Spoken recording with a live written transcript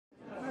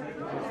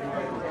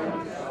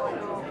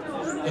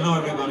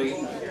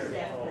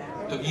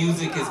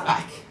music is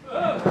back.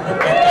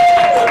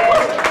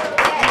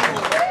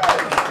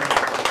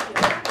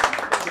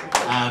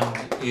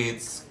 And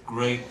it's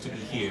great to be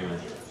here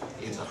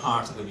in the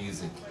heart of the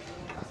music,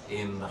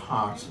 in the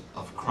heart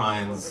of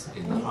Cryans,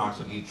 in the heart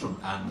of Leitrim,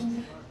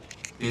 and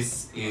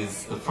this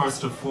is the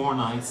first of 4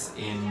 nights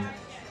in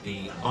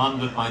the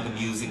Bonded by the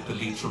Music, the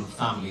Leitrim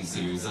Family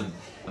Series, and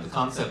the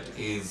concept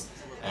is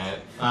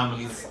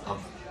families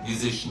of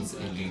musicians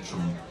in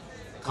Leitrim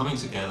coming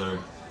together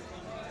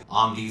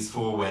on these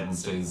 4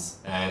 Wednesdays,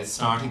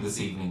 starting this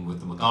evening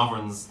with the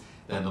McGoverns,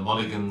 then the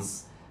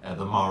Mulligans,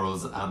 the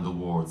Morrows and the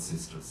Ward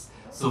sisters.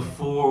 So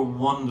 4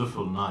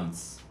 wonderful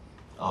nights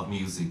of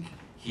music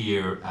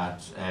here at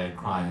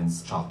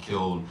Cryan's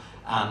Ceoil,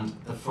 and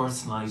the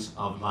first night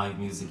of live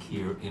music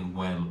here in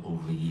well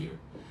over a year.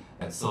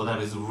 So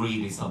that is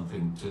really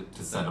something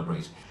to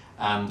celebrate.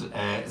 And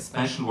a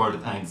special word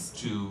of thanks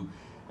to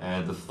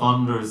the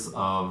funders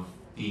of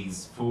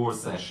these 4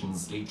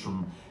 sessions,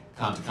 Leitrim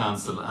County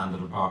Council and the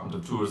Department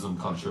of Tourism,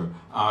 Culture,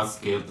 Arts,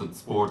 Gaeltacht,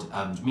 Sport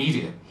and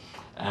Media,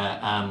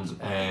 and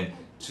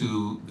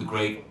to the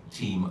great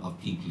team of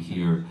people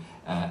here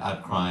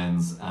at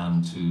Cryans,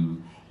 and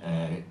to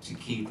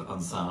Keith on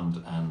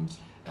sound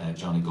and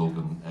Johnny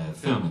Gogan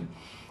filming.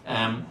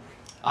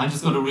 I'm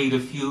just going to read a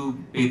few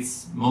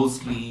bits,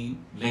 mostly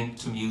linked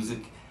to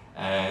music,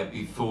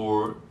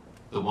 before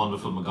the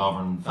wonderful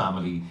McGovern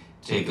family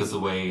take us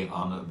away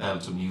on a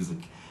belt of music.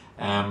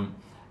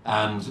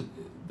 And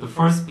the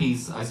first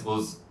piece, I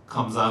suppose,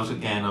 comes out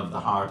again of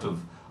the heart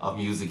of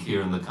music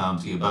here in the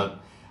county. About,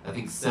 I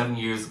think, 7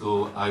 years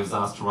ago, I was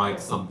asked to write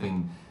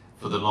something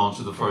for the launch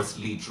of the first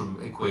Leitrim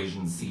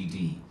Equation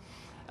CD.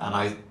 And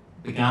I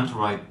began to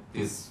write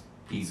this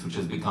piece, which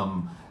has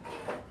become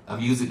a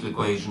musical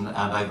equation,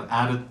 and I've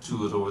added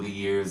to it over the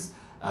years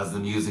as the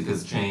music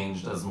has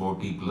changed, as more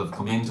people have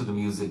come into the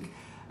music,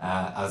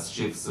 as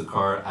shifts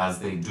occur, as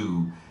they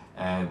do.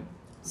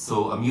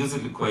 So a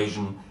musical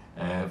equation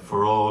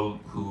for all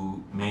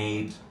who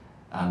made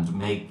and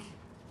make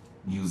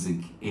music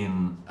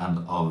in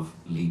and of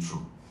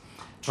Leitrim.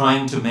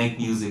 Trying to make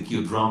music,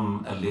 you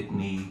drum a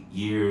litany,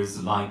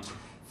 years, light,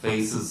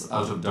 faces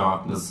out of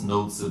darkness,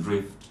 notes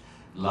adrift,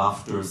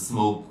 laughter,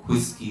 smoke,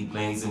 whiskey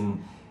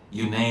blazing.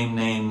 You name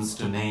names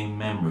to name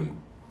memory.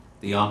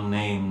 The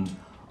unnamed,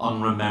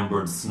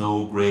 unremembered,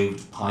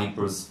 snow-graved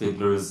pipers,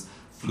 fiddlers,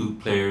 flute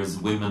players,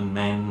 women,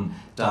 men,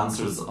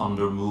 dancers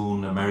under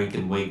moon,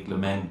 American wake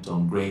lament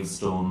on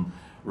gravestone,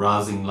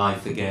 rousing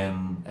life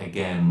again,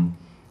 again,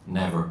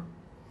 never.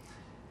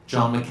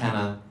 John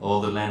McKenna,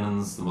 all the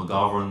Lennons, the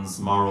McGoverns,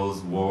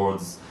 Morrows,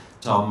 Wards,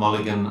 Tom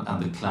Mulligan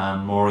and the clan,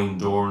 Maureen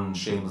Doran,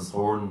 Seamus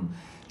Horn,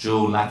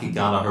 Joe Lackey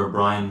Gallagher,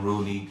 Brian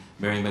Rooney,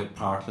 Mary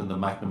McPartlin, the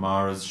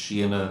McNamaras,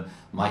 Sheena,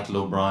 Michael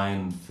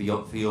O'Brien,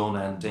 Fiona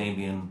and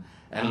Damien,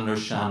 Eleanor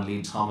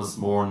Shanley, Thomas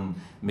Morn,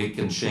 Mick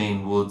and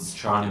Shane Woods,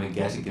 Charlie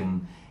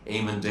McGettigan,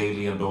 Eamon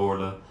Daly and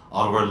Orla,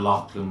 Oliver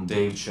Loughlin,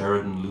 Dave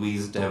Sheridan,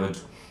 Louise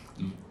Devitt,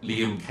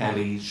 Liam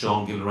Kelly,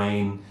 Sean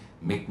Gilrain,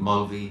 Mick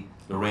Mulvey,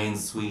 Lorraine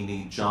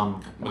Sweeney,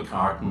 John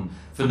McCartan,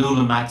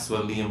 Fionnuala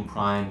Maxwell, Liam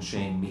Cryan,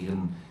 Shane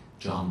Meehan,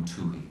 John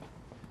Toohey.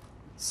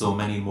 So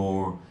many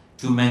more,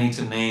 too many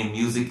to name.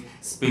 Music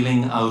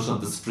spilling out on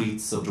the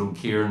streets of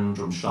Drumkieran,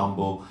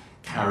 Drumshambo,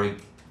 Carrick,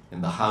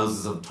 in the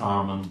houses of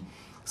Tarman.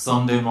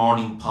 Sunday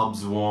morning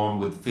pubs warm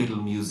with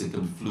fiddle music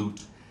and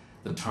flute,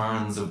 the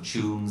turns of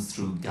tunes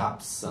through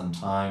gaps and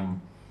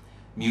time.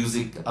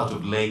 Music out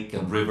of lake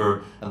and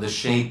river, and the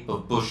shape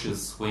of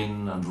bushes,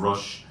 whin and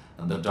rush,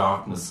 and the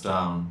darkness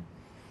down.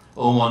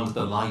 Oh, and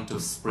the light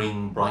of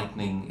spring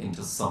brightening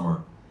into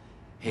summer.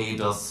 Hay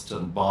dust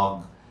and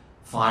bog,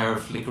 fire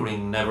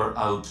flickering never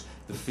out,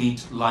 the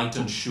feet light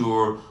and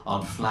sure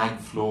on flag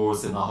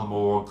floors in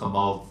Ahamore,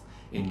 Commonwealth,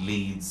 in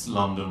Leeds,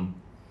 London.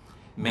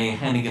 May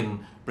Hennigan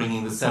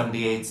bringing the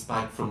 78s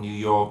back from New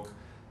York,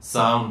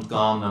 sound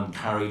gone and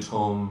carried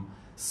home,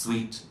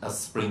 sweet as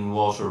spring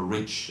water,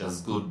 rich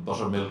as good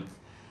buttermilk,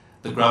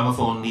 the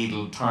gramophone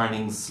needle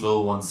turning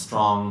slow and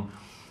strong,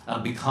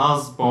 and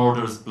because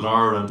borders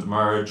blur and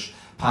merge,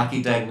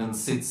 Packy Degnan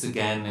sits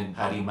again in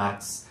Paddy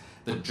Max,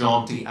 the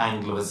jaunty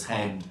angle of his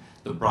head,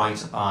 the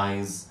bright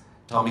eyes.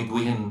 Tommy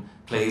Guihan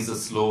plays a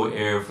slow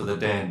air for the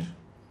dead.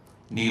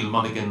 Neil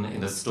Mulligan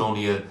in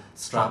Estonia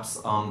straps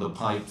on the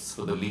pipes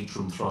for the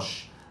Leitrim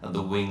thrush and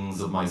the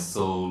wings of my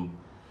soul.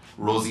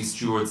 Rosie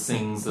Stewart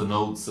sings the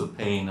notes of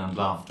pain and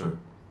laughter.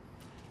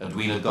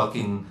 Edwina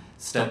Guckin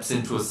steps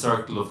into a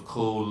circle of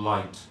cold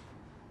light.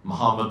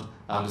 Mohammed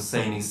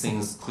Al-Husseini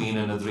sings Queen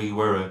in a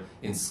Drí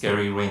in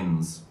Skerry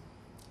Rins.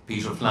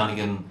 Peter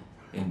Flanagan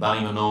in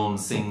Ballymonone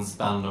sings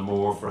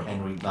Ballinamore for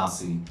Henry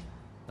Glassy.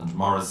 And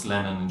Morris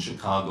Lennon in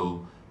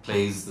Chicago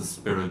plays the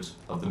spirit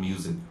of the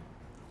music.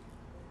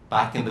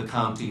 Back in the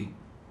county,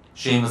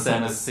 Seamus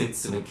Ennis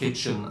sits in a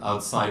kitchen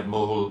outside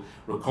Mohill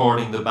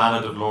recording the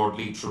Ballad of Lord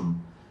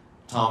Leitrim.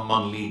 Tom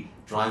Munley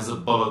drives a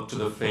bullock to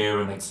the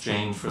fair in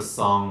exchange for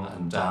song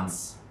and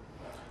dance.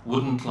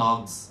 Wooden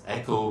clogs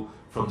echo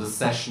from the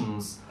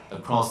sessions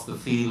across the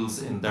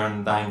fields in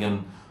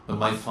Derndangan when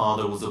my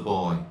father was a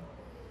boy.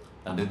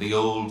 And in the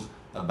old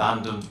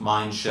abandoned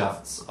mine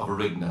shafts of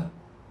Arigna,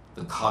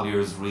 the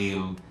collier's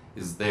reel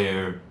is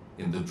there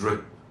in the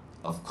drip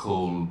of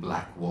coal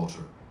black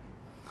water.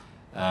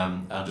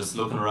 And just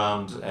looking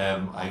around,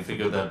 I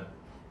figure that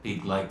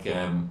people like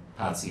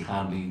Patsy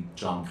Hanley,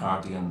 John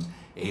Carty and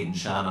Aidan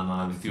Shannon, and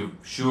I'm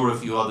sure a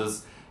few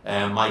others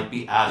might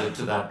be added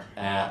to that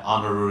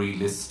honorary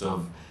list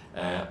of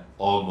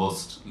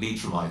almost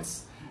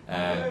Leitrimites.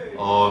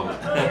 All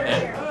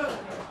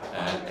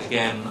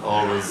again,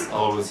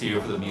 always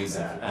here for the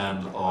music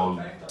and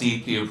all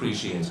deeply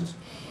appreciated.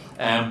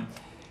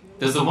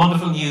 There's a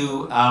wonderful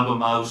new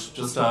album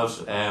just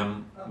out.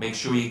 Make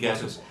sure you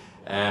get it.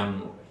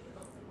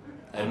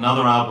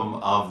 Another album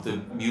of the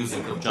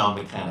music of John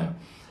McKenna.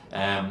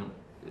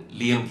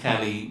 Liam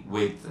Kelly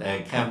with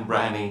Kevin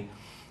Braheny.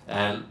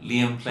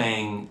 Liam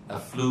playing a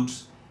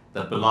flute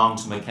that belonged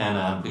to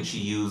McKenna and which he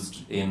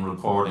used in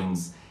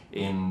recordings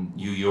in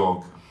New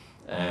York.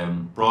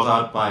 Brought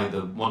out by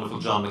the wonderful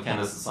John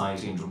McKenna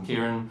Society in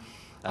Drumkeerin,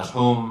 at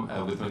home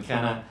with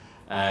McKenna,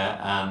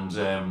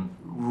 and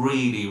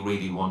really,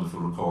 really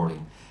wonderful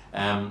recording.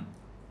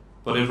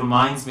 But it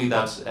reminds me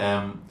that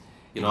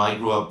I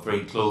grew up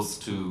very close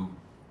to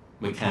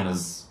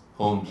McKenna's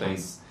home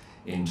place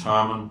in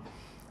Tarman,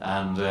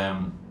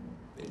 and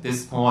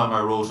this poem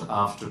I wrote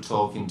after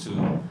talking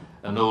to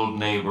an old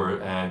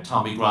neighbour,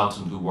 Tommy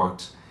Gralton, who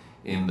worked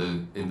in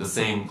the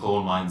same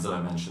coal mines that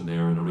I mentioned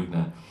there in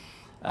Arigna.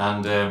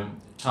 And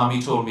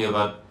Tommy told me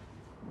about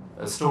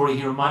a story.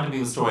 He reminded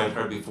me of a story I'd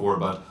heard before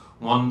about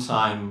one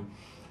time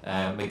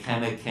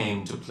McKenna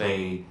came to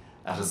play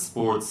at a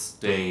sports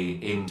day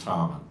in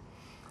Tarman,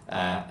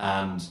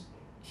 and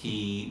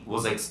he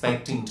was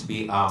expecting to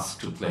be asked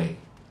to play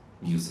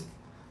music.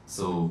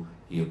 So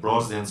he had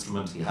brought his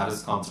instrument, he had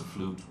his concert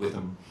flute with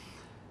him,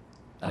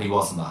 and he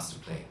wasn't asked to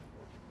play.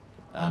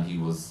 And he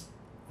was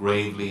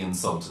gravely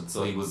insulted.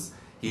 So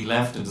he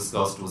left in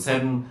disgust, was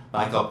heading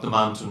back up the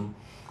mountain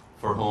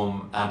for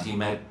home, and he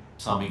met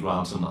Tommy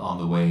Gralton on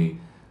the way,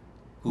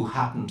 who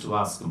happened to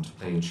ask him to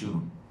play a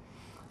tune.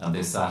 And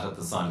they sat at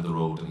the side of the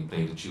road and he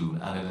played a tune,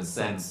 and in a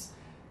sense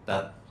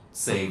that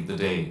saved the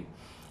day.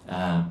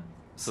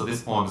 So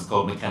this poem is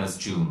called McKenna's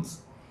Tunes.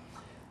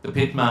 The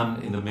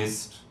pitman in the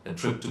mist, a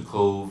trip to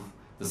Cove,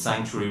 the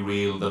sanctuary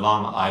reel, the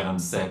long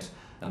island set,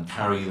 and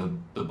carry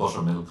the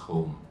buttermilk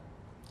home.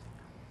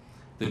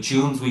 The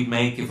tunes we'd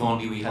make if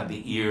only we had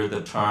the ear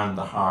that turned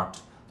the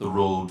heart the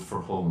road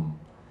for home.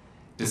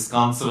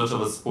 Disconsolate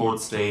of a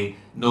sports day,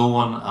 no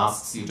one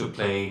asks you to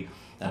play,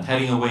 and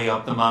heading away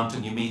up the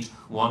mountain you meet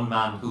one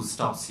man who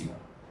stops you,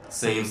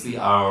 saves the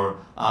hour,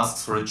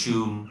 asks for a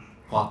tune,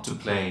 what to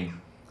play.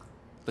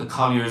 The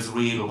collier's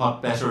reel,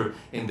 what better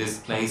in this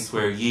place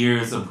where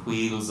years and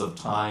wheels of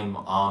time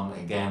on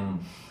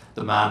again,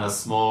 the man as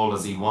small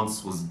as he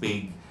once was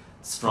big,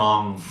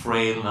 strong,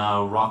 frail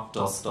now, rock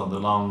dust on the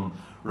lung,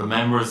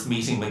 remembers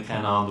meeting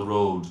McKenna on the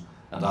road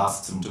and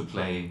asks him to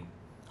play.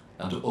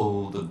 And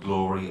oh, the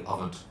glory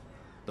of it,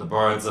 the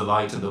birds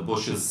alight in the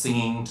bushes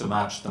singing to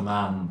match the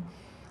man,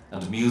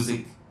 and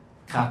music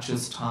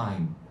catches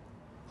time,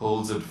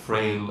 holds it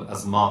frail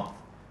as moth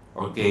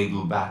or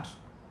gable bat,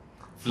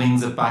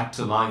 flings it back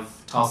to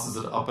life, tosses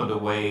it up and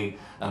away,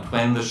 and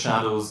when the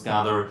shadows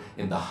gather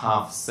in the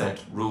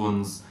half-set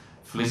ruins,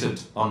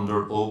 flitted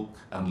under oak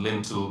and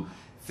lintel,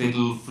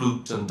 fiddle,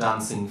 flute and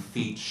dancing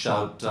feet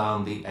shout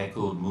down the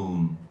echoed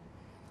moon,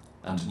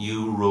 and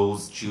new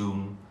rose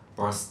tune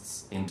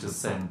bursts into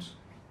scent.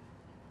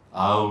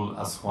 Owl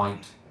as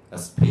white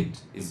as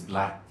pit is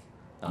black,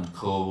 and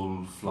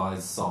coal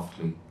flies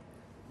softly.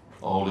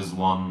 All is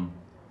one,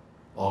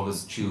 all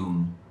is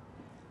tune,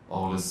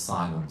 all is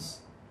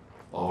silence,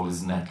 all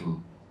is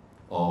nettle,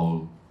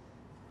 all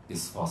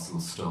is fossil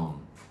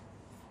stone.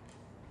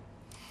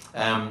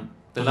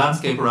 The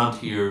landscape around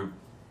here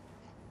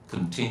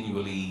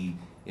continually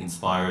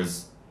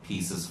inspires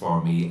pieces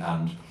for me,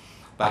 and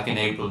back in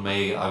April,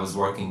 May, I was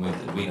working with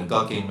Edwina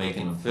Gucking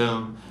making a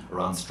film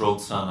around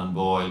Strokestown and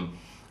Boyle,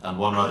 and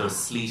one rather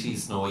sleety,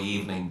 snowy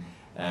evening,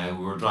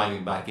 we were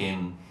driving back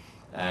in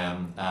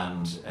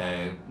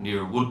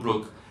near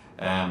Woodbrook,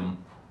 and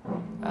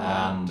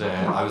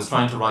I was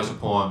trying to write a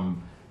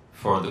poem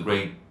for the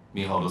great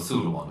Micheál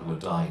O'Sullivan, who had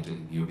died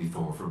a year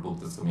before, for a book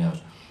that's coming out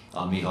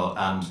on Micheál,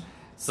 and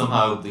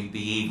somehow the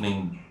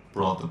evening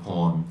brought the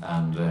poem,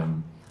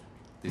 and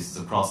this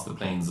is Across the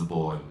Plains of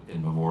Boyle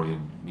in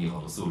memoriam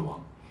Micheál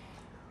O'Sullivan.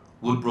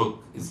 Woodbrook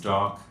is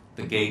dark,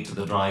 the gate to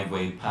the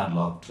driveway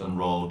padlocked and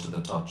raw to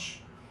the touch.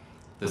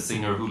 The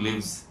singer who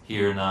lives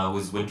here now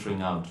is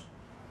wintering out.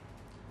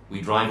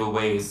 We drive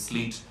away,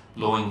 sleet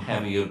blowing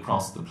heavy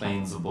across the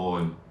plains of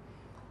Boyle.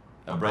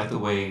 A breath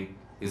away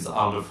is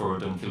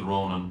Alderford and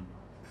Kilronan,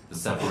 the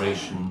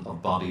separation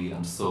of body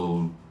and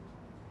soul,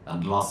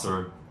 and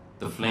Losser,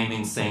 the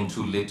flaming saint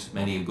who lit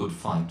many a good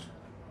fight,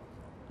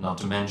 not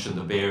to mention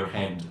the bare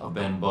head of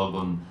Ben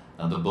Bulben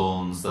and the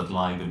bones that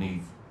lie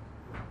beneath.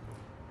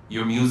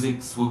 Your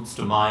music swoops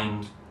to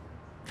mind,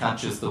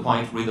 catches the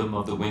white rhythm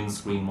of the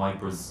windscreen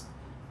wipers,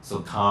 so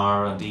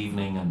car and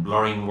evening and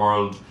blurring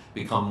world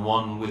become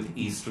one with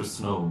Easter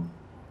snow.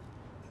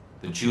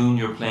 The tune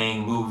you're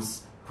playing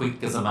moves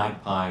quick as a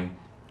magpie,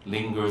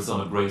 lingers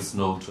on a grace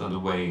note and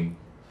away.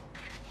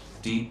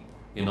 Deep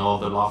in all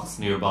the lochs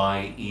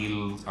nearby,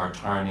 eels are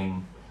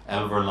turning,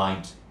 elver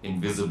light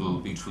invisible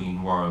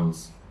between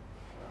worlds.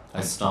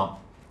 I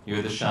stop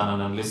near the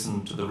Shannon and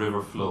listen to the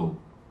river flow,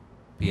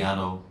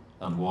 piano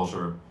and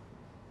water.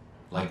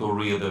 Like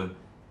O'Riada,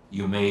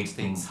 you made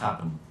things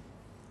happen,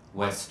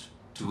 west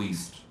to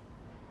east,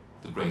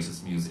 the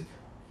greatest music.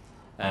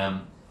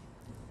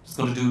 Just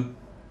going to do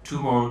two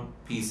more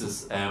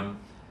pieces.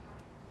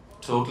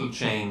 Total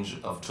change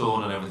of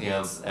tone and everything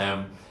else.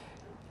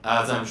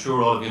 As I'm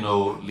sure all of you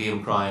know,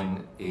 Liam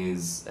Cryan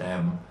is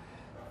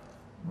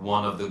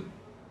one of the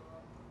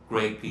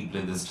great people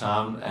in this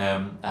town,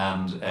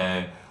 and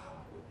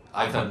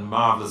I've had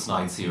marvellous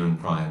nights here in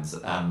Cryan's,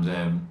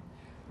 and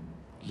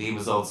Liam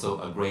is also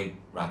a great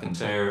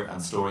raconteur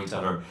and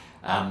storyteller,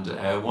 and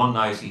one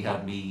night he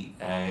had me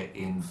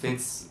in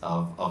fits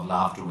of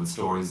laughter with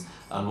stories,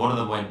 and one of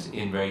them went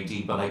in very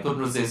deep, and I couldn't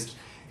resist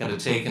kind of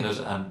taking it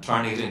and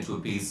turning it into a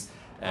piece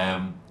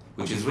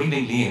which is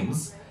really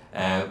Liam's,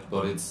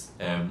 but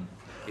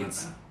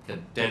it's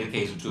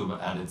dedicated to him,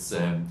 and it's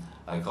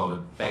I call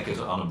it Beckett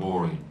on a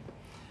Boring.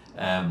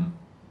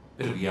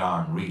 Bit of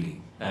yarn,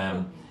 really.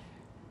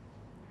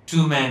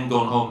 Two men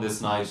going home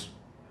this night.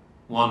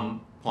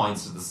 One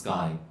points to the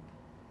sky.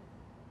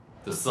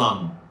 The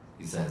sun,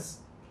 he says.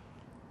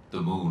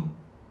 The moon,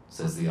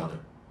 says the other.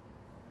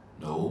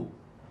 No,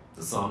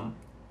 the sun,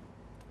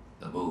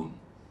 the moon.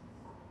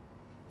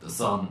 The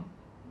sun,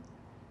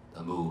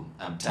 the moon.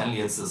 I'm telling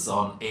you, it's the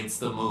sun, it's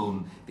the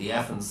moon. The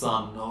effing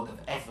sun, no, the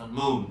effing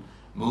moon.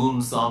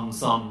 Moon, sun,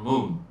 sun,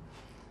 moon.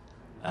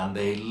 And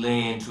they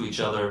lay into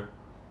each other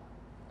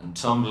and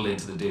tumble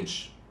into the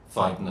ditch,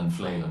 fighting and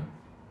flailing.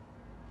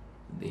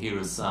 And they hear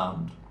a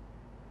sound.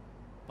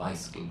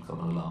 Bicycle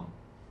coming along,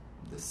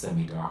 the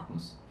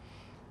semi-darkness.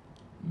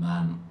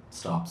 Man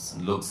stops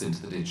and looks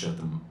into the ditch at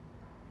them.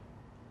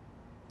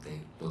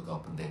 They look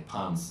up and they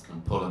pounce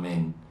and pull him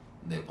in,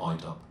 and they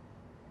point up.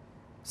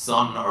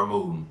 Sun or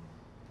moon?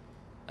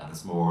 And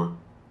it's more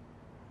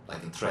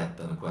like a threat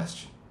than a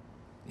question.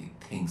 He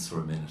thinks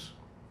for a minute,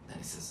 then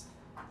he says,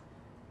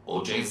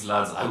 "Oh, Jesus,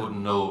 lads, I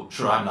wouldn't know.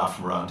 Sure, I'm not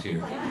from around here."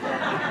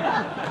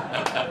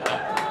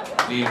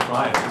 Liam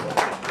Cryan.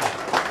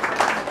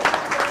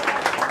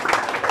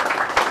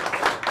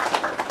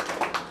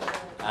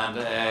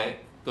 And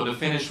going to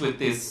finish with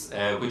this,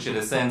 which in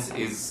a sense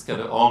is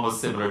kind of almost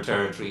similar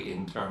territory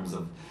in terms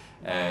of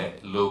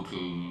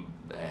local,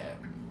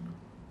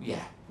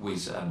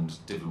 wit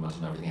and diplomat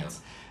and everything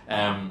else,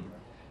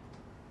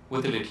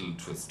 with a little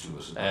twist to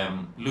it.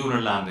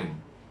 Lunar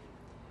landing.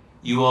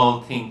 You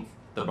all think,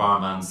 the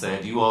barman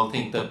said, you all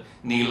think that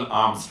Neil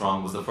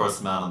Armstrong was the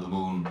first man on the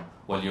moon.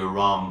 Well, you're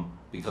wrong,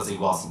 because he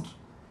wasn't.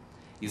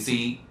 You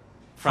see,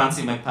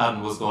 Francie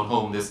McPadden was going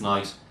home this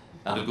night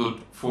and a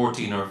good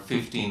 14 or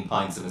 15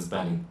 pints in his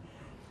belly.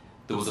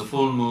 There was a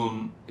full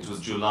moon, it was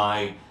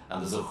July,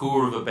 and there's a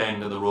hoor of a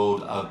bend in the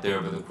road out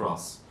there by the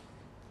cross.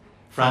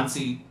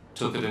 Francie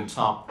took it in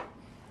top,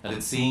 and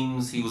it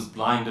seems he was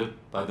blinded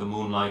by the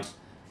moonlight,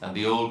 and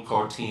the old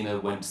Cortina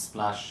went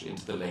splash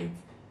into the lake,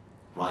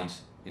 right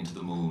into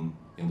the moon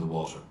in the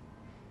water.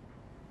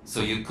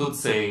 So you could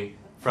say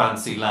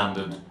Francie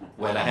landed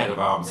well ahead of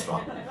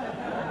Armstrong,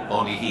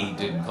 only he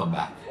didn't come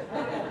back.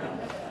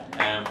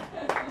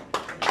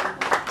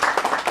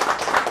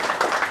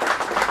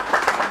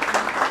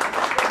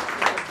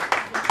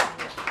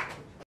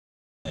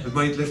 It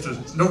might lift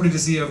it. Lovely to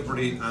see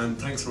everybody, and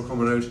thanks for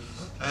coming out.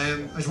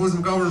 I suppose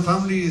the McGovern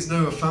family is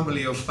now a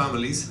family of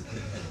families.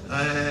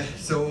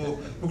 So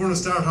we're going to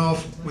start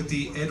off with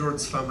the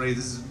Edwards family.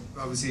 This is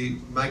obviously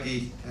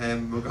Maggie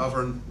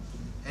McGovern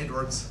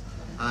Edwards,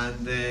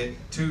 and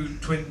two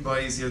twin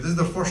boys here. This is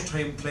their first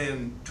time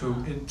playing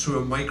through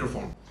a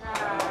microphone.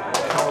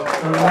 So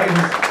they're delighted,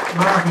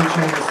 marvelous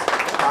changes,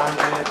 and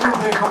we're going to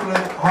play a couple of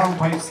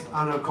hornpipes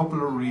and a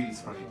couple of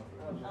reels for you.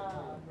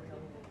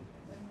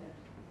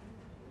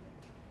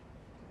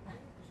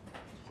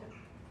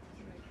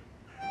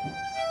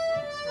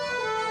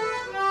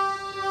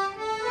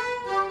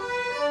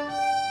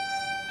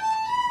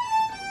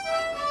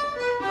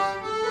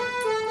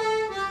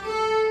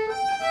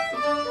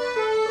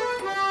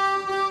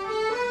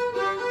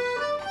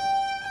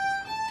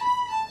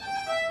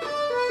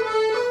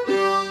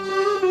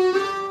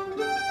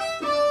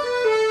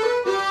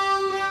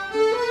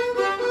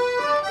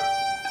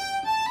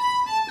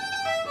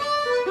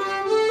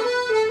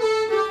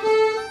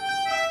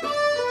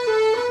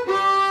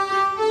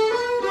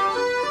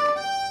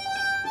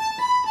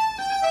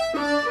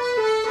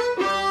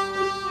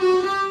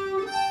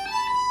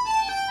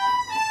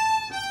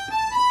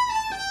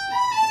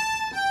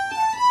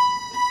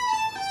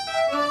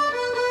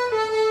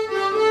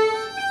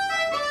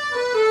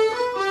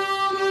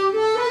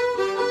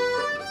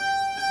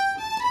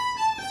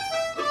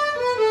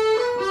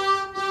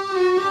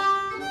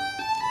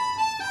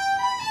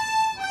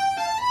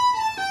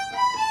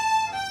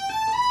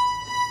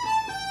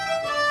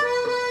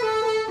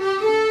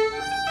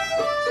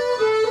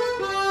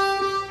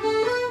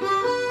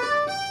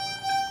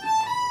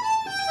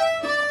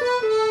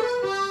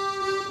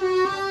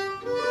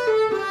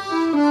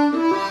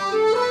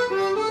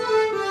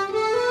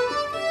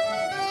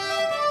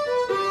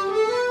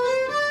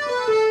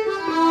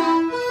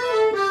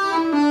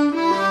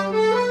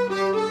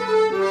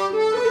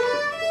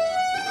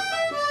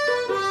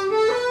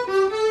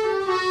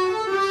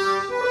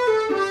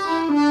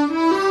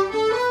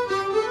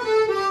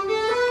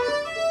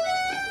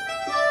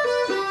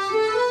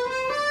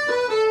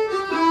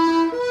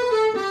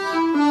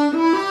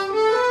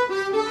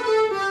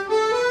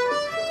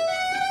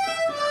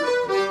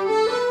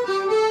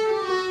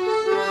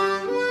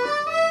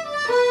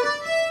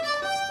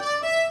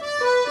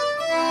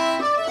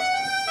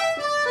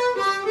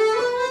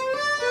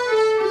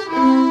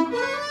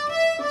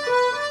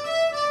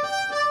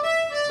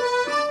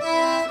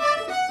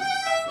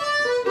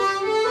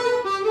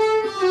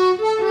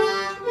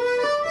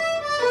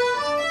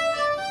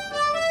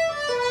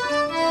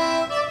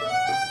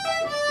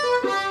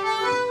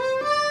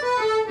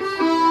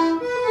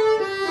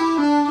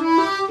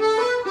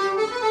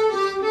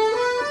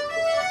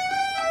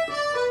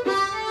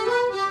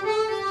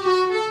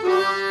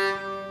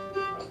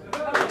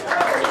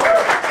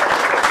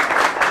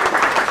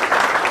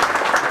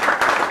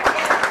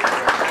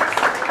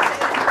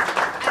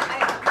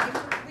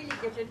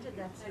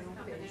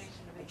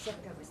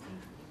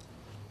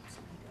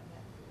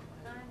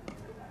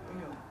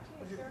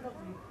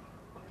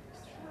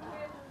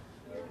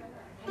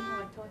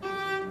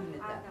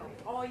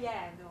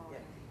 yeah, no. Yeah.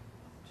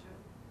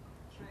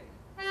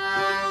 True.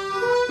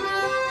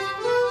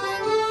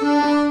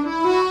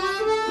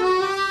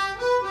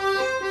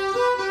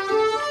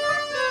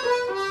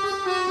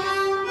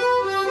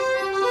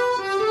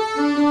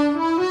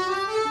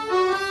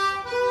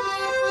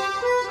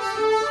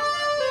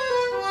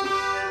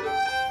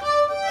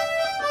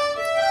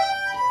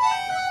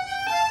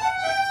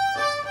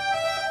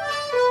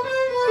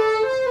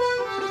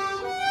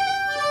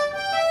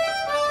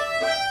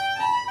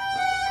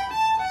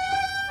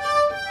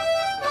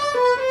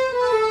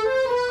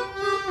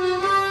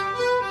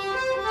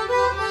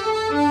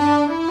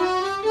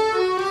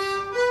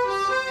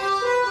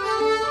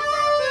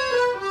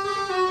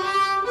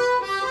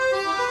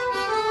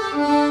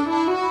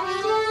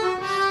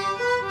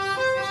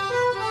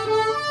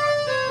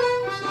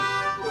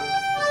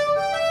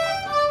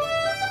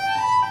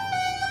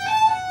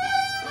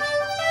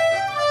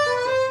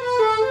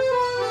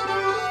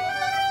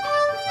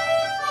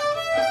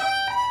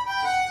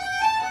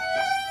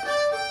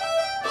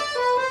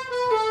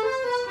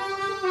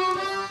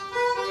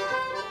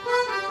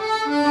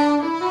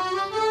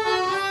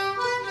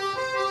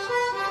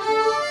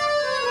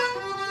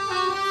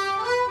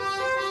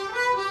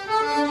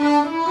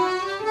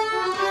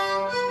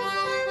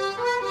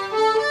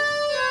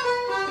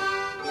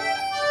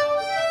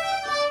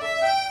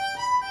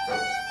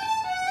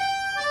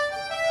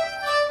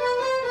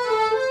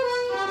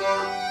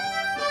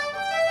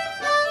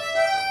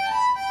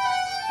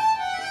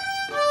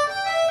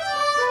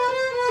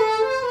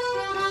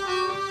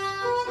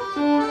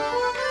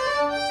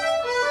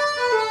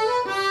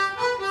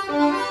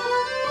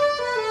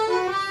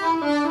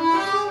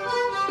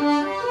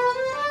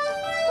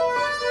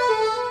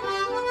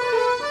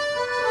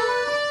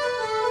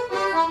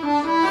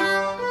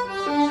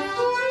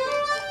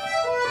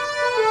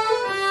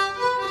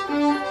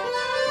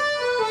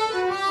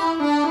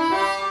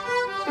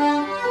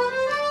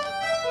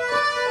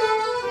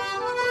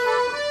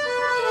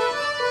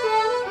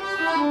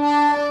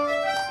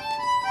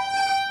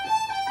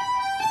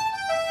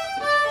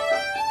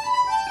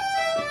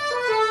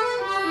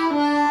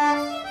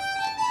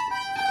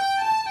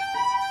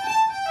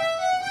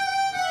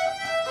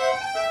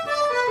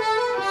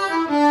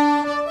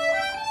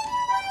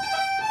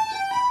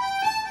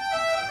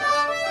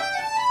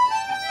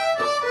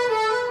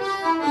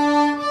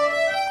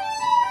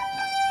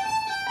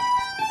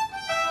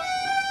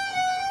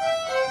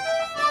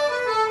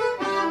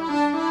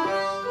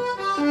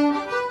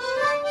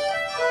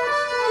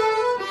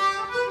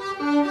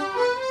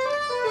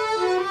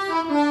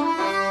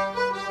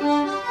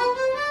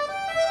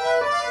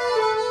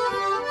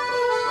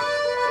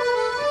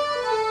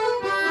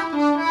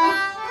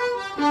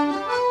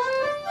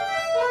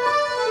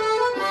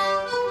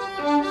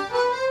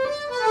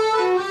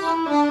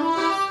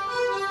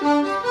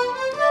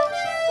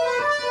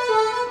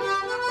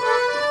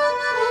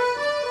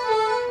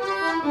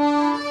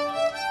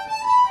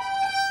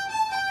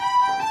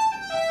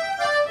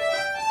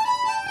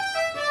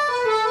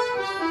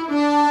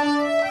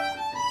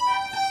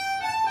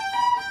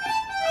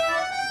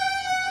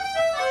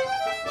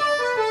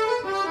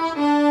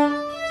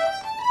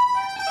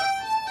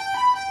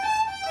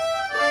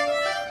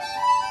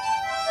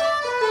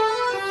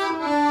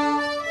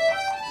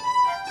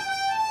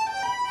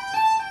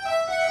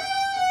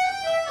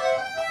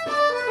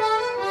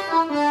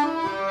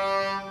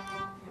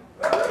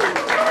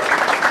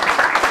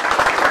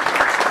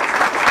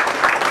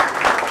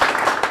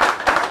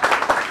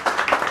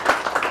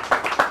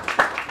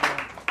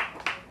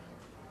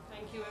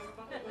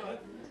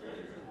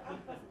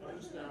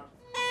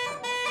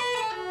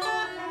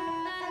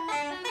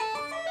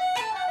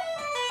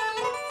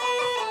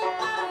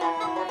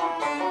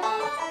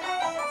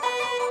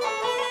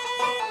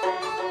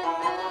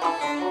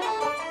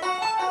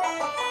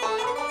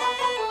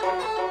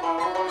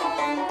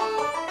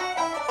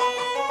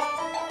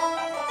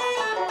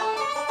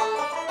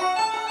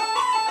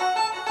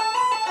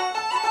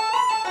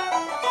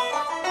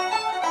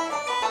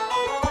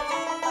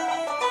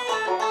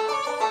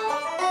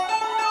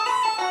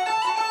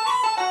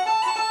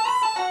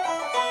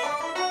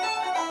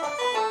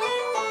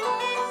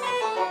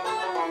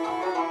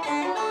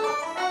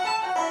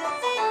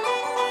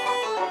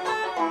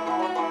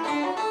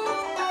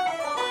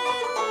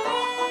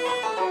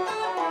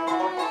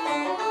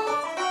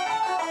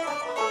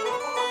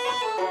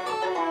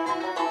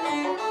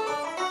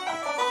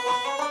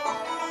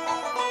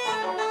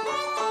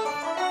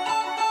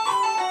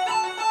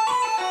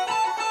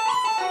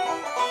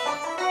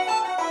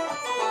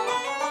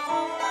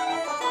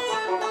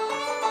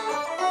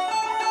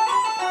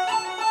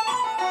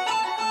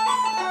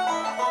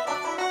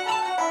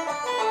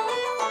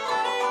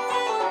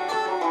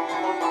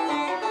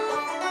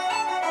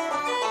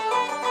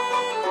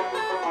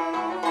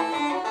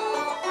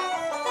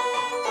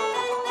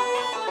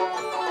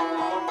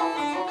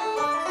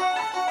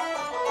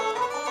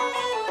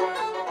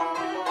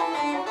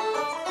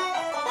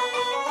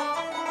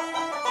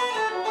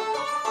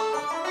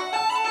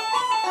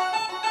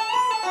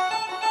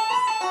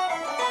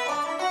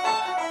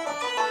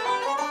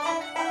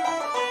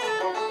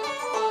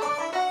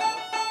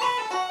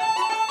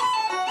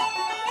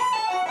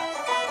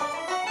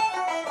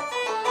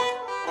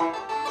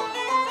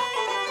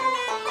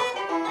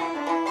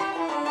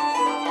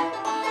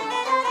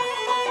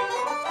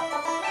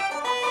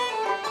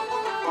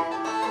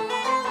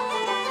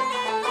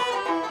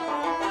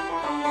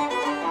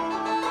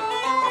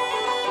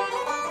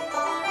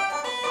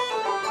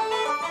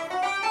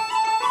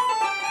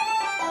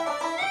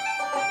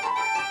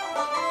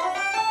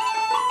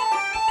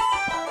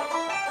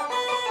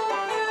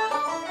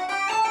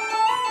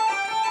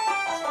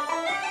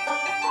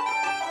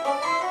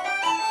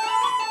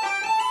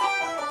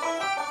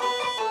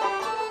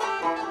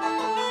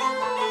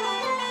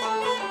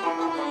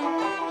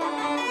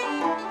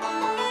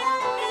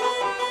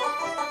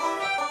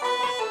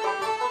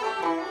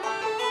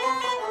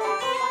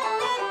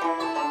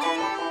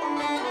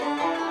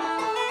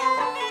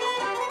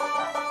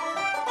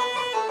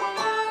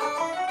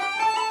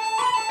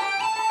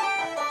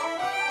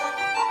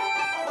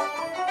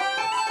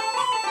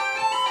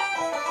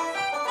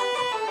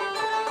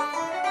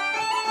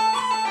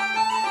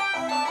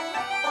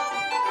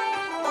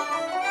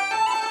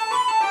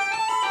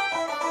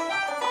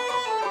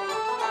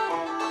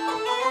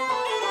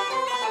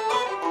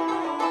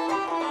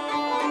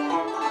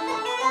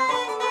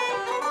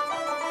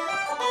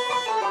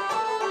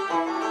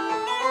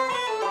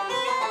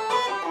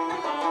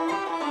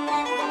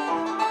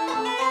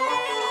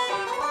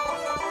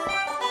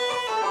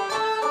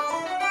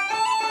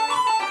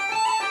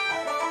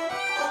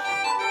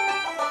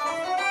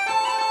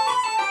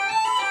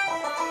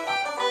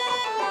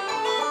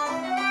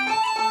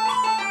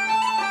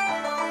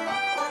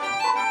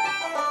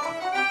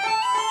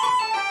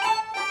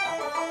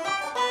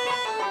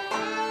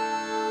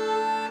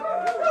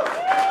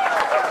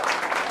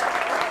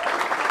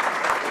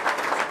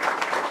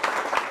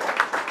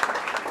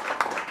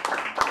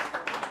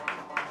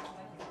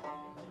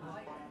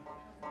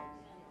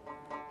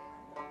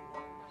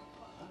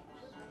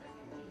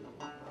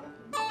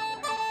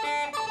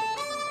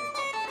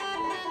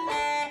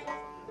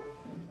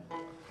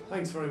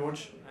 thanks very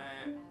much.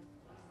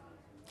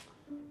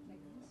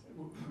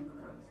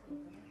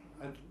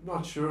 I'm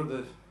not sure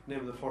the name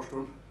of the first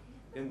one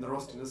in the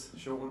rustiness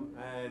showing.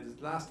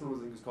 The last one was,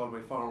 I think, was called My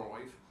Farmer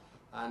Wife.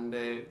 And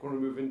going to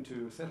move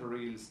into a set of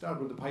reels, start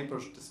with the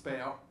Piper's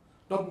Despair.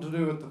 Nothing to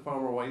do with the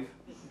Farmer Wife.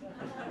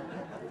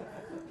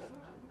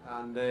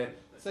 And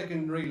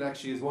second reel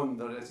actually is one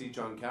that I see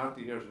John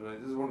Carty here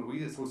tonight. This is one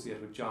we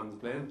associate with John's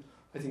playing.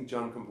 I think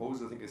John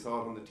composed, I think I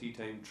saw it on the Tea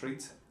Time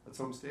Treats at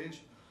some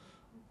stage.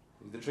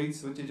 Is the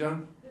treats with you,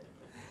 John?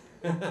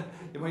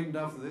 You mightn't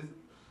after this.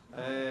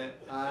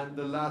 And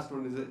the last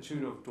one is a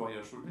tune of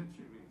Dwyer. So we'll play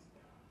 3 reels.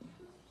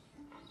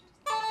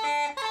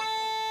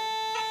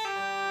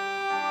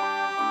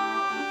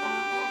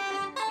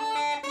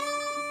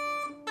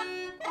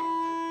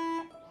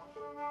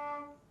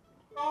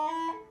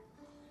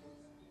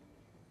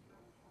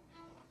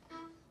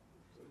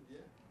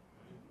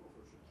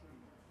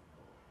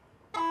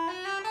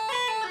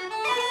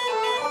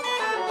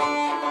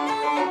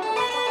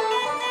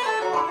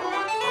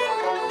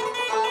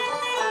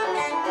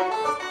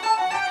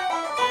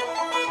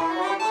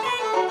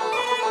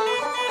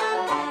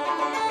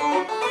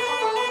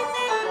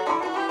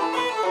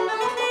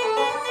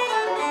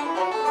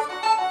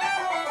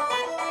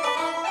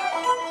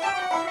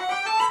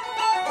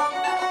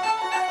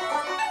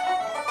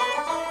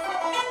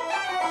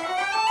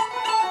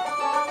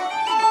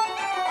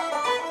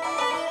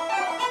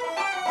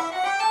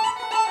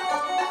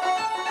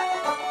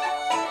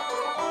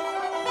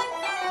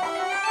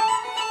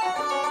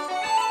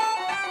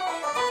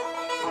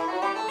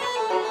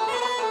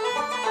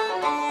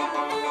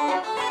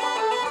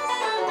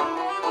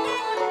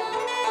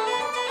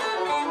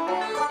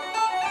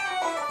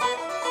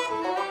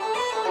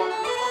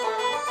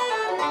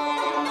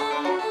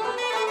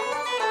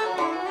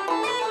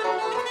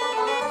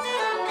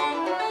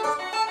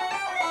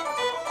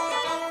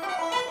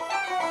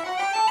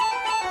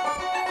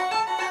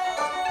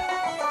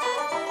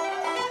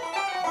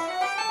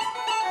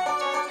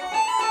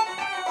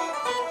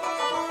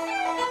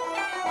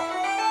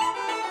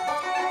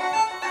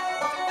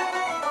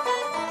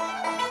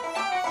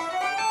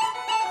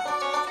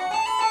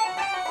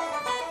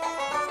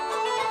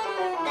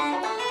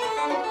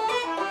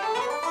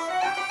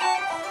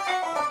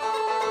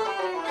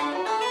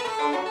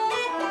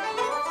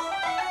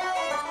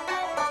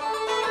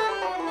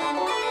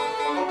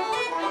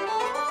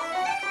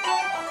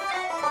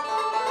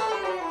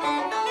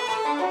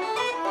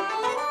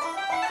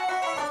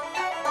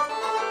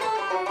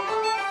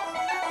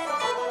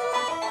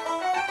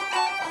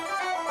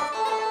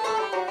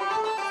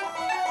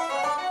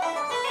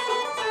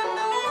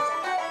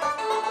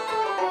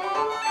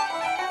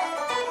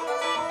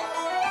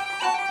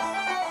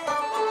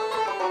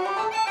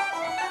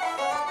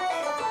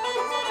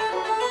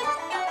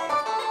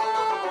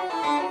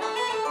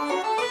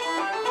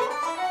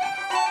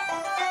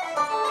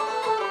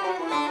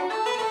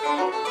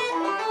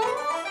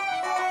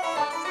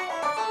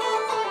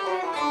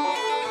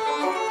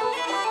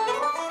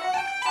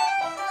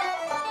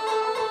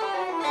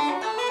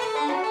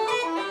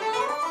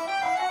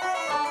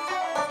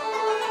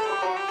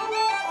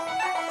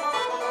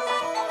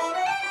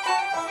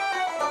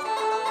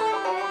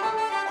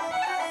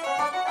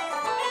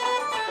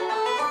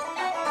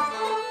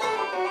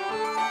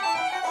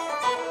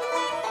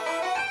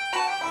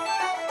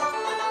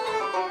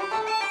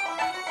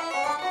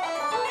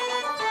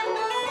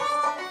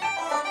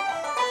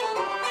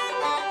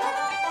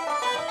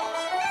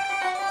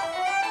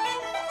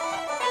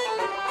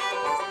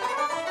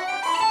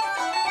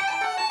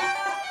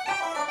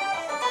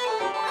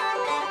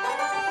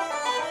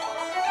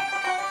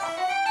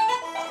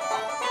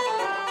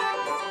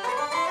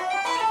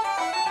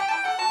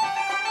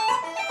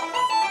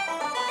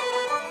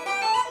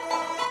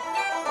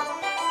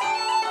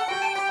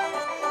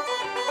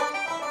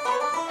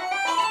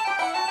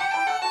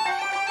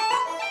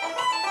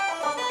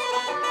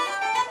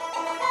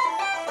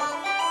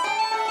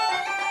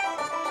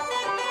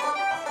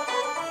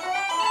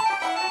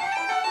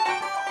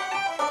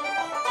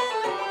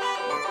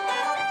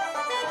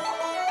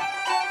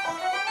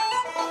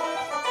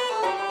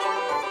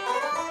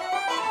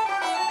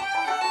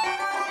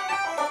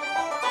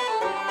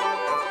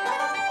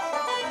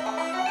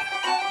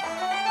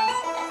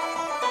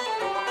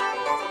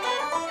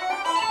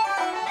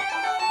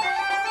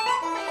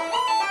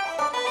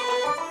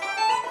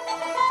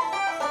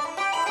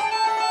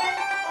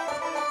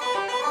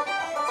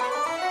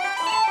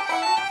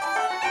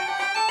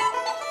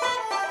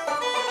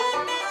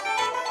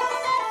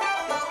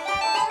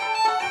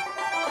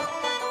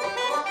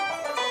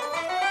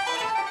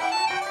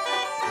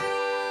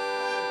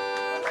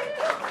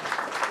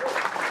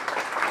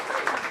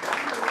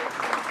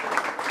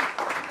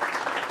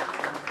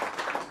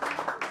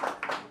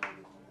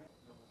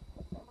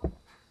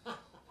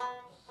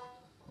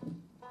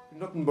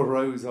 Nothing but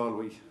rows all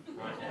week.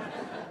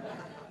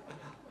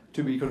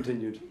 To be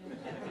continued.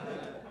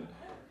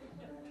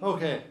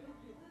 Okay.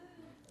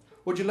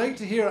 Would you like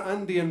to hear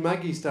Andy and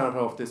Maggie start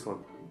off this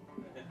one?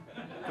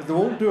 Because they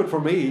won't do it for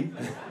me.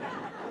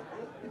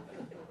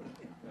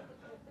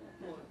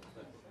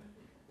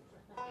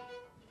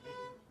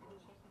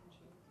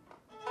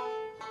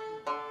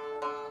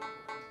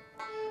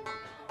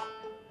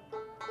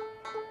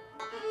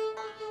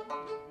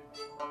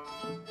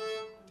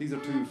 these are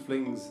two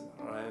flings,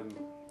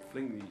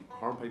 fling the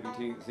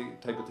hornpipey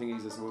type of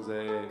thingies, I suppose,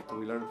 that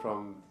we learned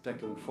from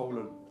Declan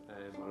Folan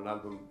on an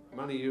album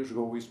many years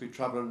ago. We used to be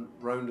travelling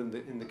round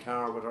in the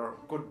car with our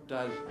good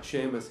dad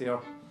Seamus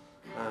here,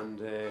 and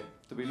there'll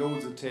be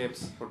loads of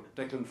tapes, but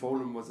Declan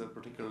Folan was a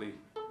particularly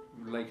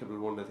likeable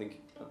one, I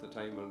think, at the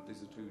time, and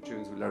these are two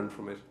tunes we learned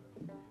from it.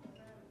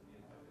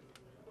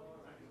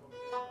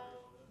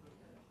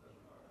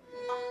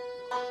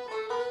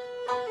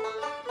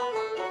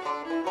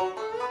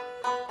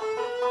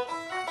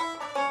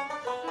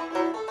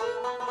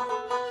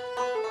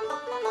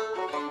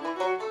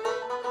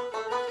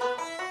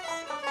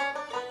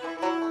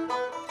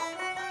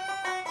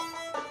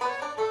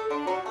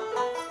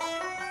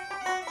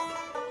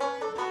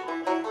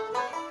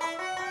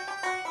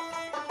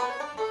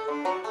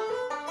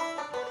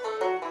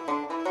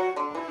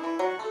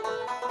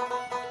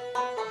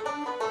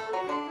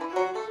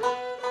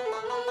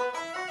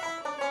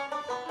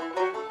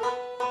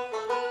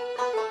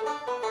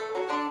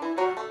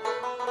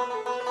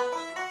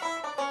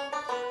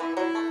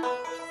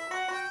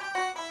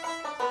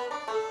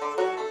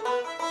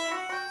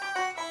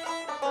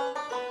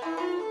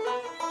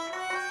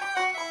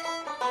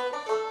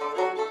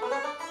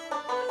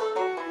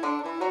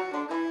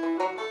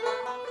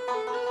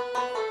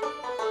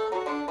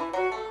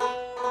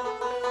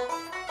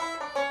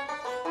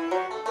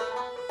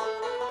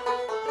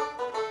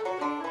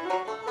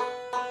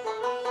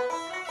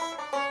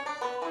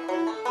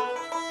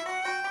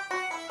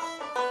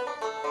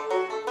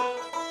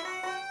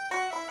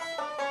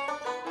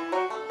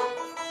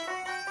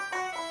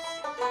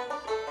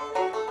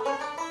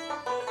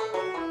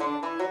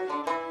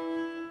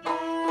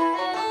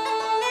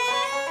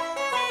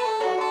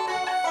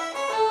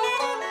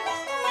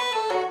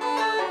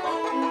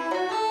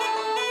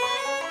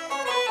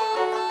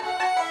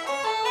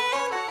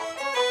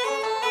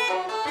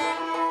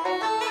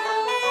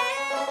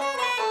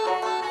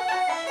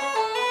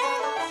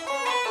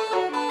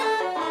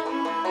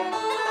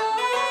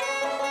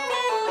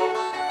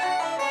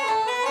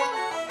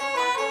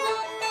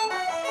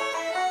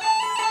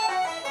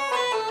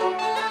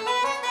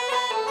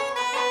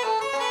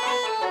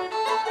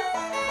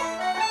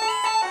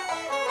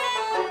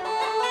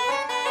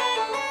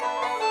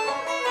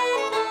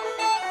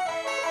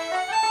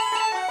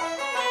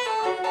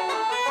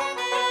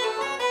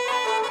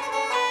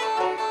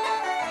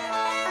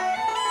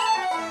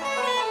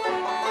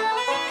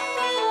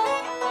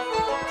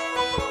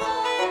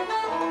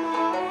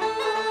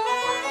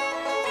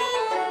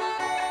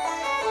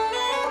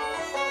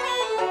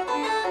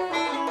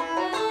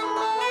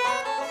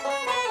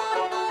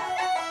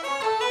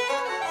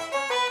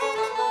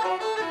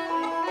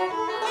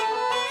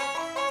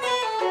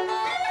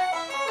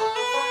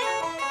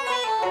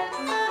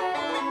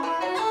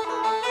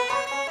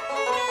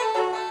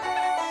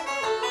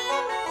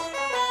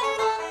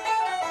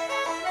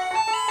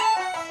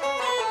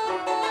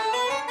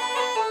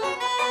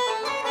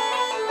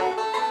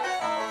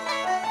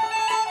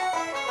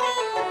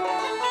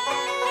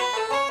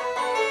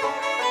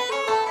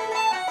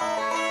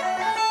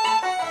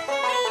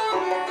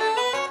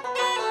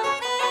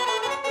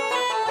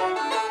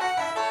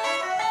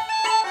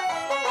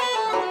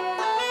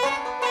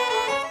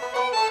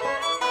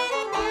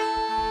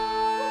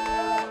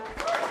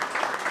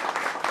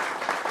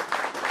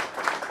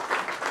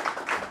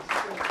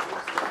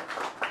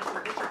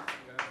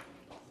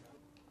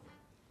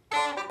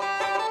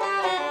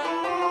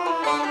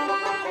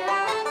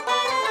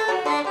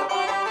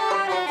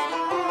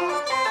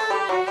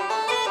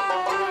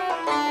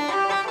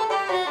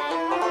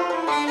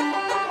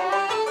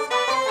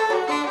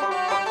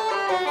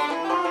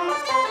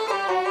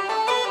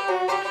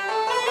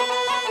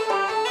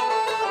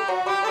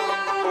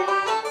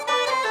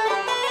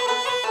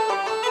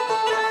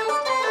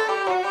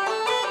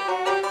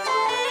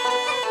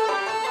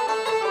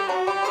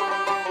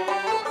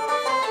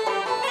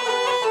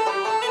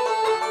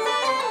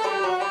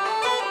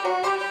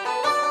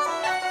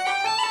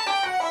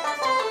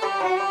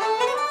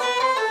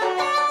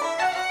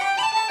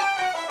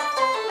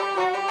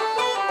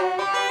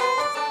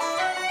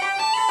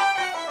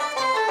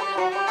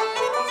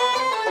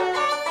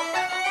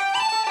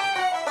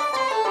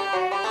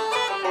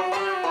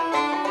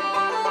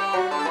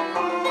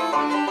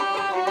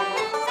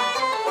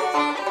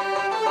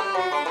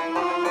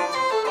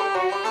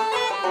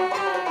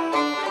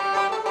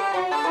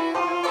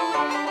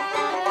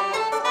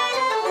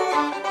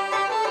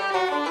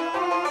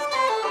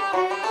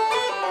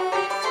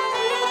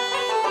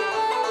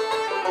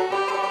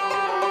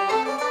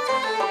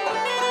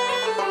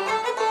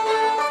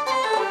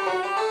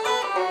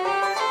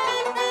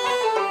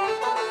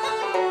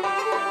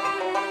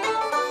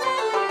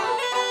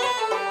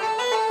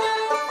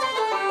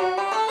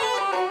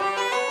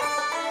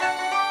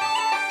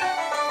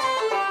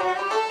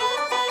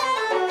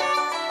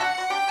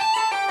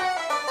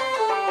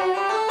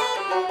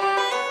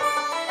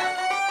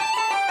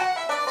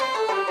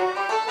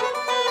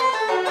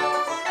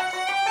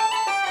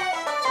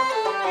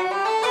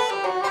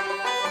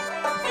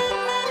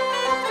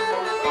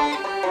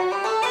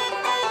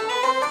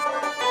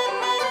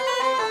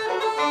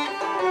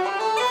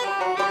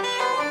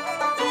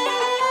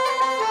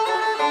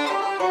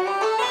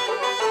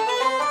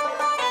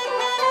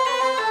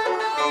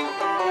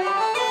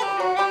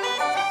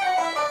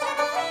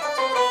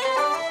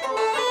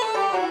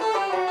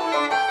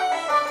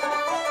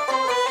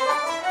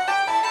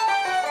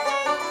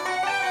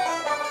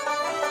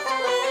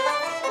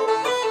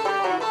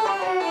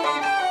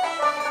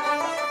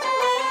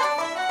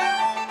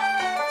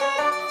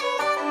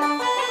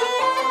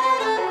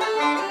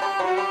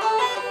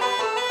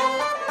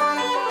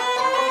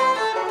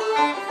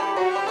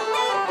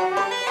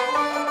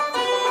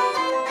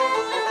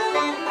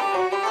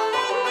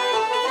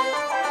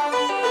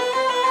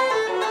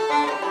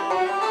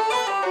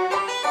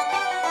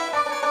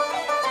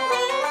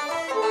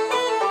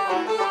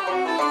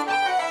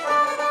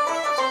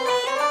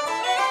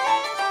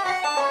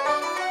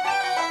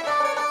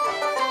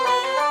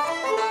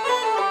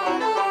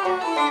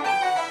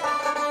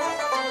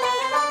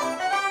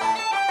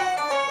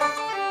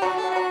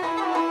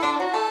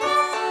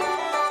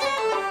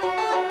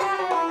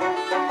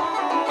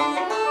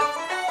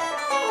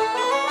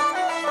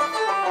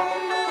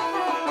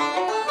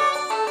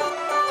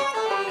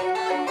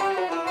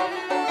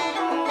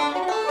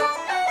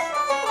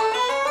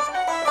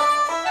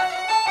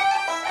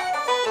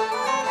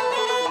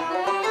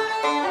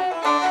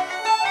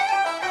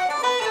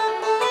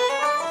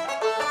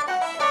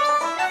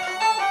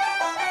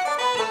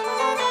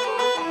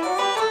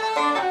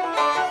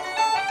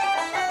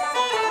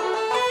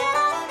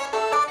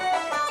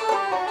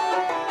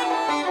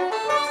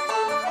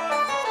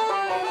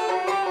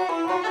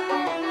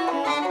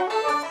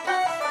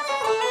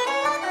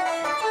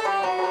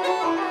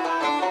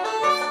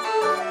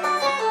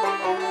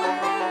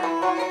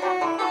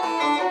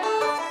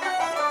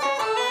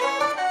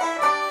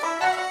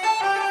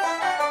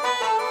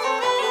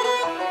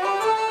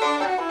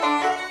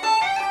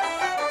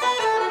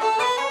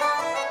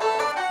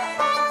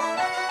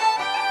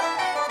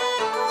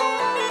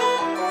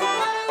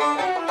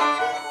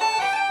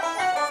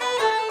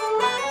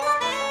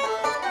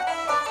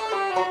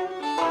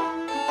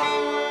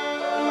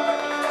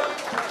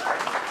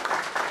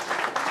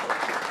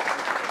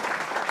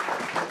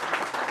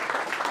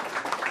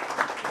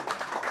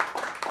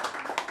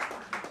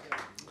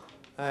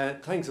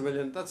 Thanks a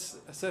million. That's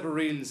a set of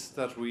reels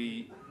that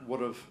we would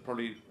have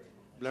probably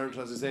learned.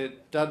 As I say,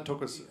 Dad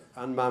took us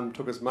and Mam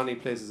took us many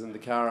places in the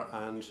car,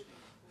 and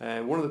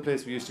one of the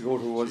places we used to go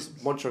to was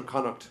Muncher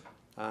Connacht,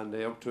 and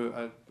up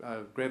to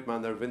a great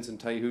man there,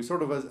 Vincent Tighe, who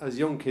sort of as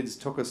young kids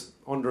took us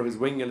under his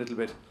wing a little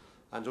bit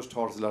and just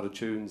taught us a lot of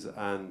tunes,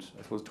 and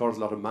I suppose taught us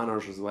a lot of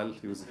manners as well.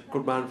 He was a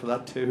good man for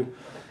that too.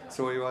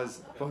 So he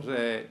was, but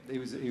he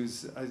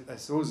was. I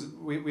suppose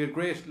we had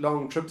great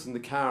long trips in the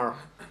car,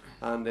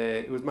 and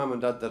it was Mum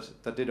and Dad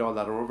that did all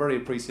that, and we're very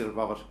appreciative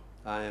of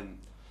it.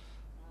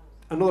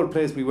 Another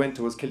place we went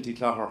to was Kilty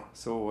Clogher,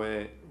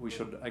 so we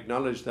should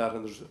acknowledge that,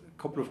 and there's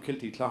a couple of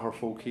Kilty Clogher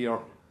folk here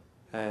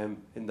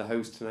in the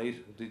house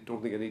tonight. I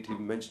don't think I need to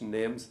even mention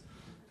names.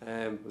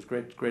 It was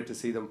great to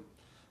see them.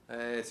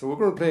 So we're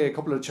going to play a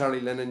couple of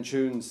Charlie Lennon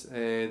tunes.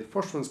 The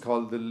first one's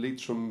called the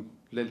Leitrim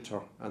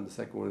Lilter, and the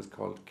second one is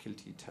called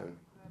Kilty Town.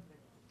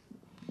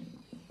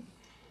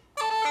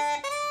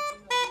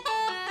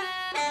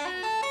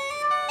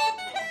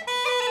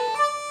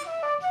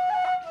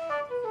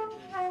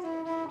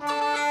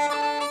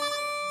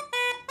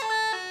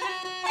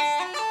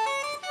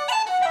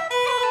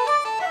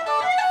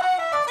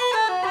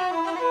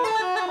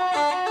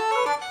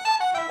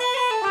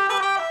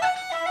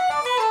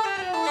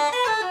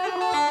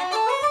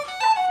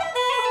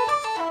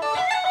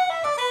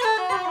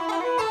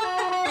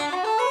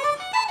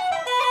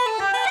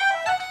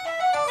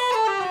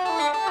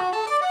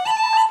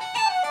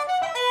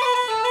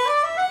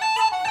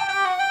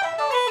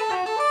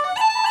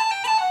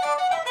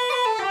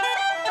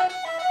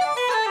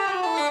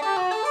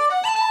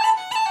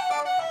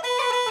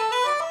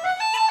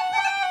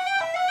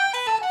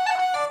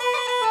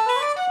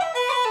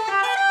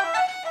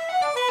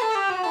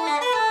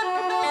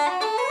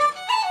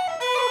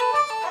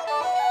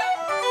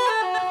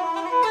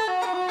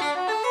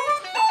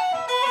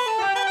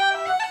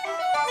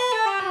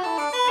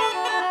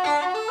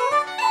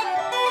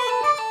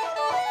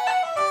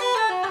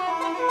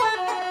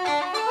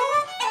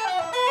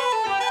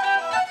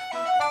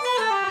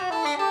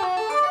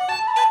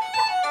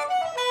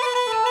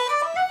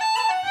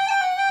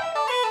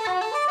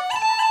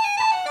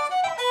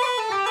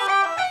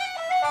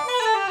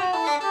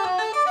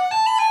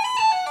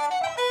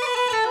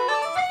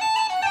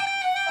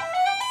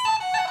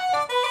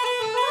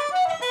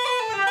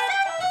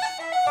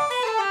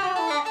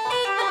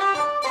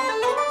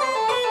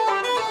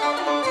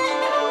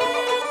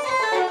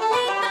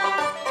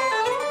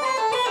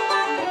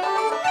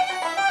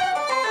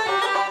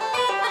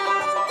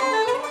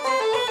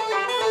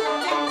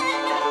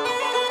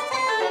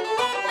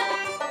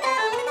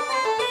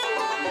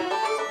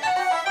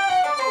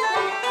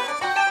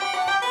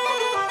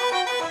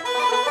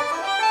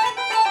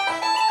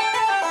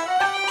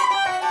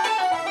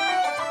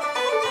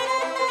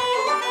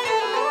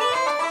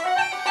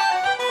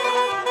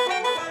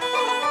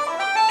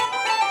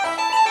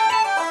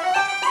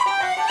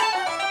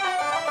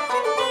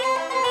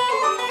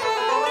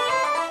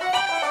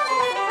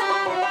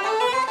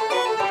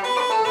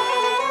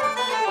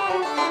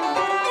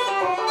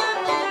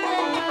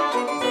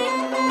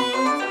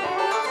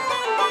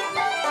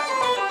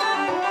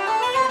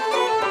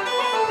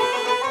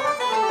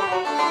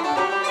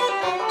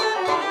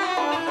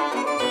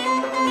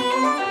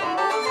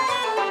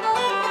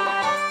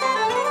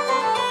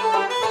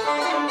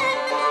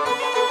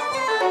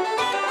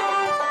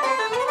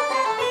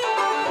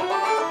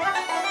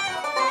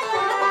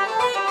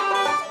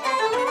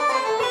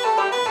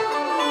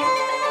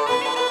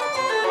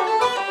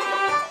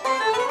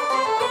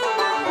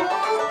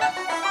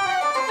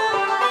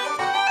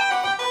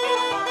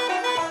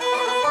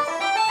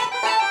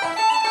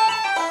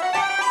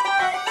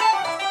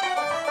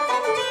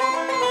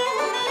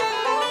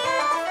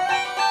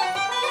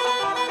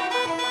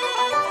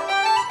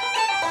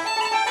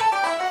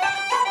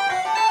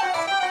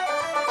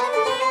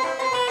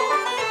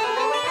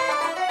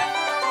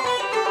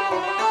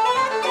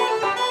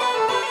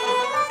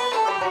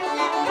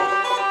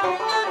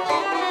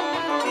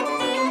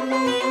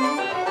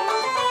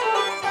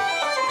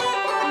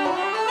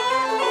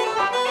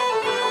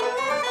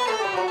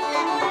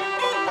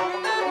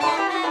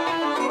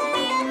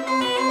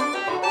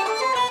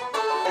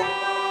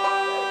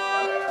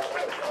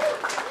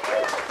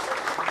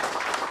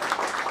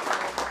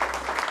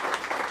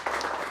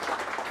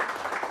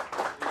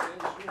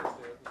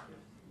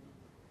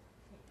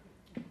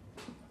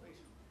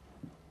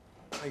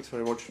 Thanks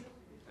very much.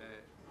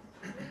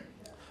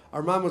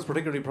 Our mum was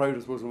particularly proud, I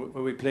suppose,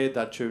 when we played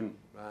that tune,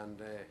 and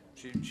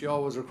she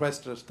always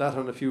requested that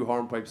and a few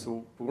hornpipes,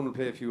 so we're going to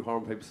play a few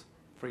hornpipes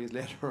for you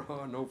later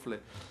on, hopefully.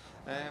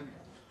 I'm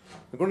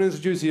going to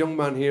introduce a young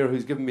man here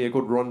who's given me a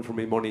good run for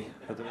my money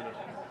at the minute.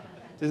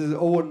 This is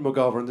Owen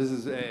McGovern. This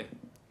is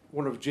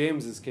one of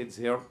James's kids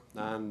here,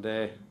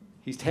 and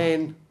he's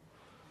 10,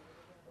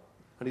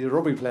 and he's a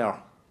rugby player.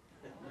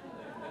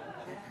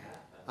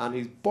 And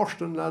he's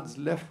bursting lads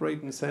left,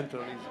 right and centre,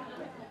 and he's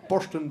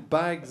bursting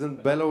bags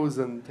and bellows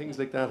and things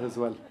like that as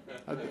well.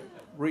 A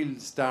real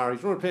star.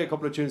 He's going to play a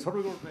couple of tunes. What are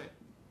we going to play?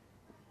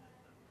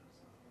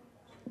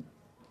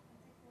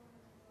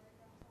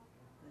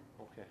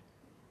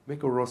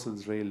 Mick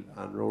O'Russell's Reel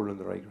and Rolling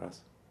the Ryegrass.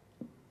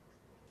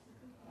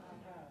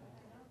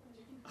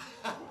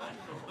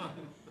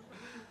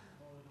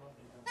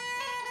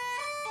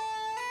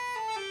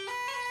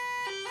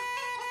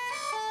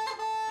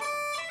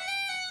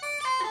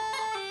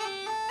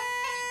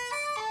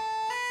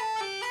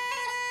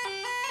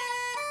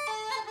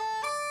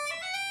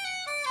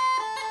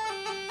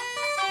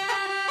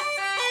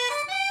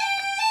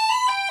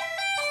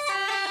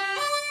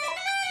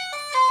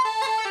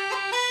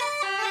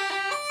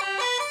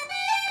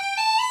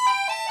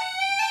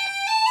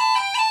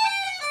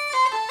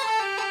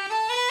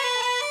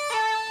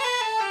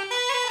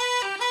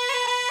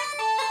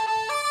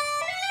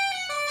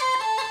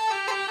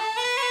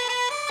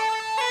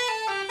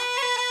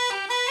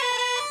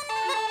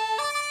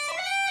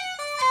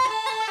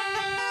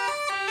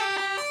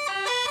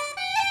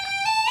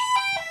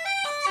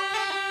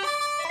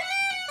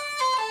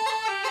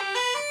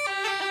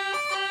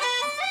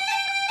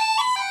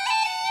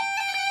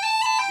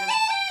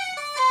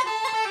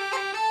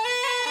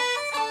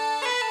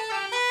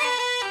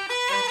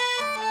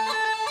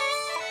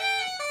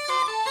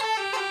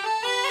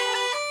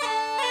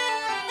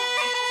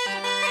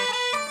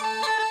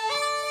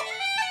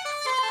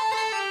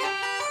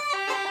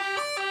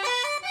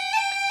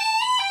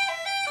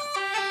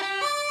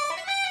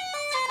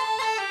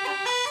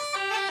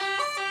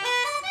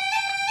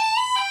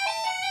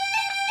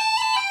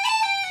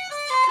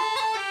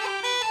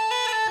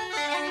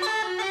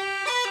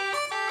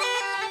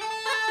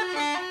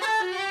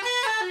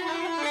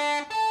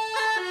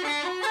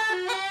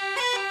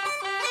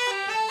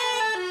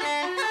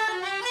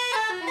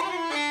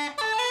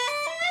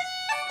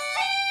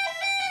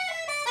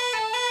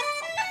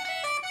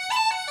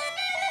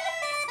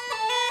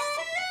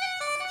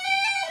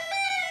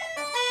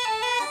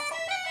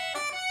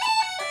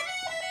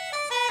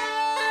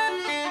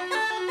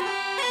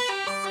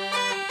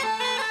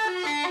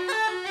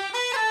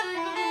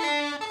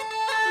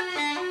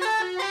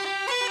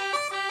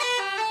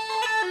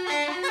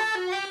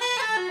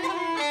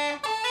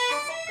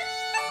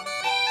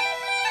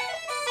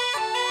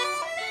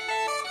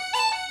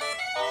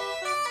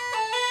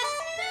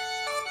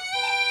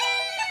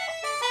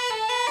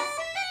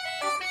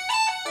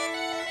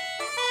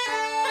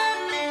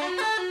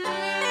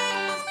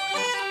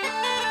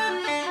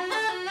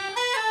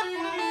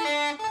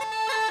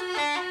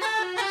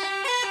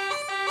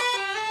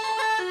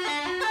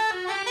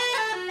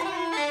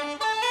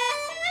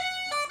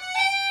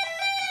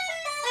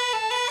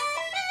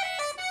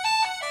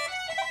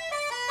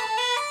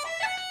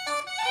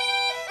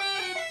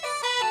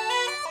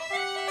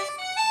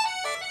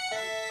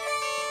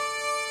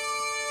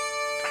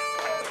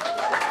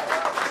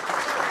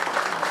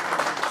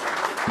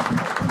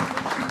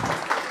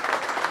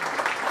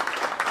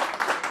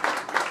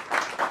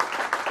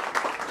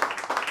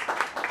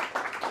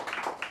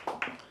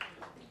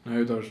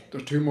 Now there's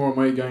two more of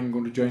my gang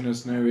going to join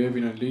us now,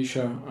 Evian and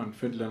Leisha on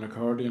fiddle and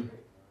accordion,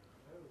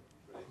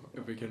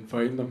 if we can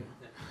find them.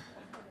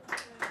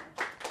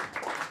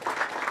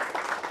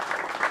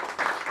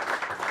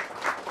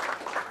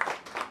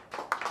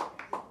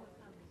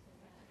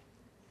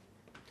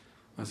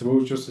 I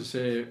suppose just to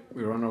say,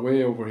 we were on our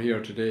way over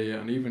here today,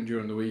 and even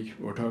during the week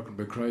we were talking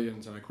about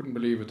Cryans, and I couldn't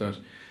believe it that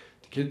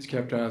the kids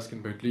kept asking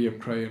about Liam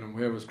Cryan and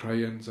where was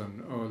Cryans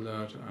and all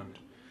that. And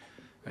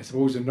I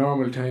suppose in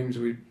normal times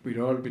we'd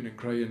all been in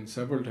Cryan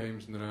several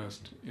times in the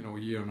last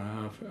year and a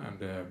half,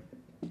 and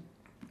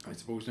I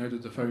suppose now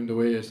that they found the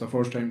way, it's the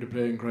first time to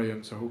play in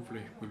Cryan, so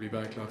hopefully we'll be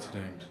back lots of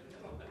times.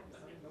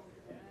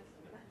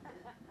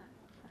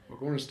 We're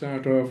going to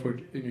start off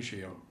with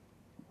Inishio.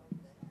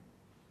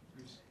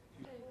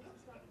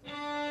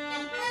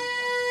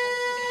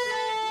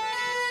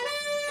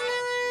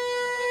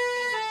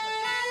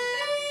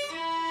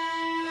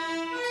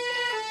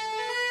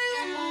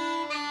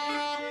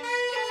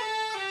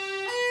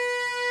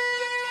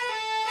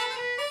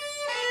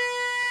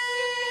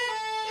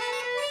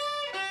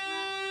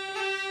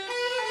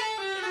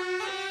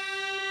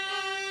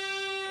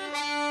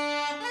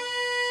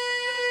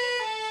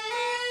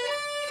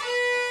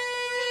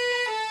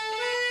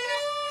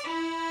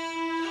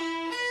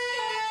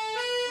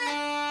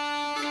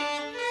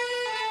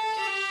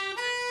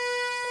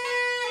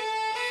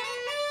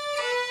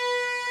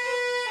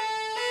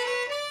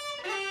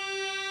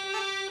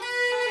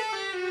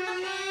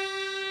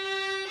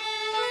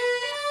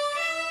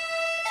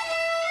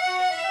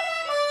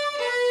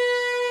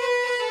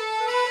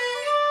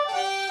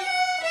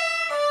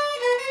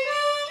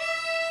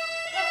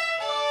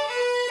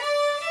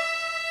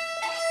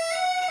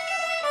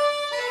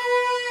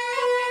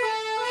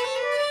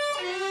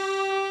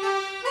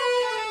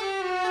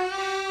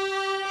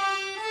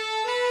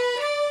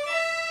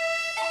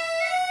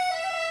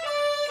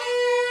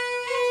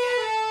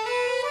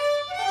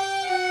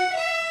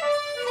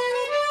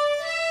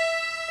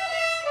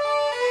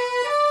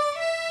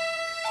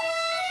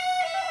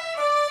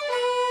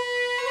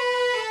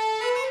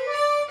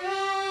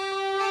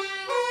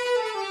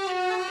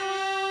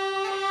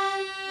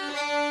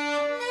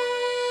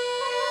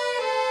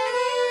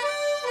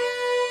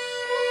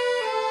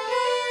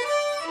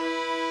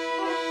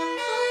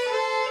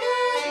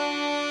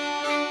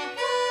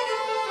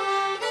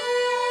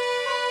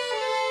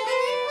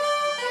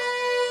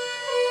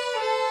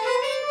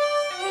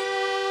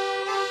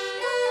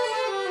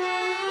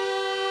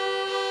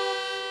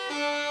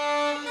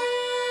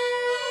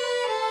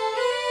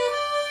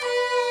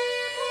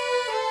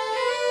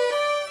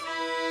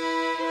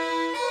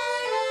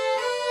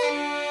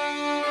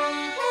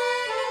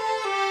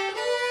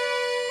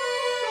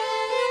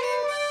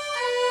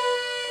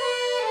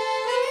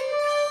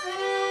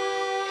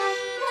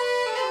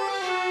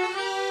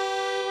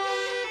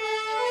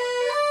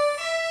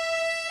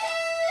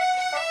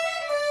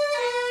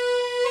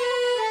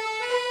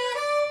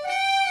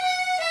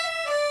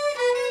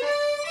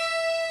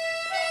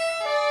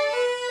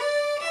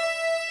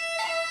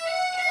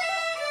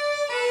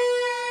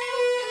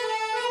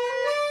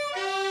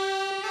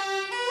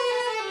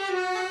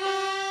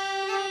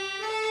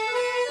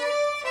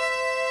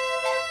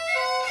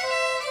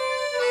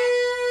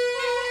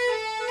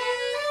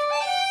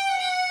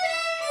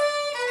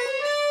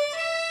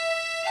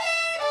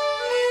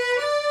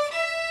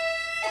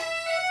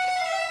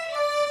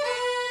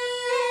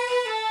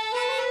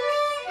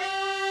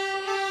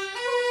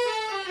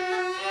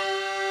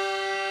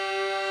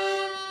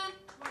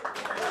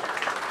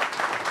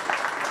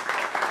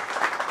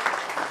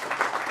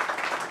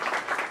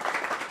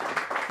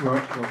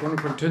 we're going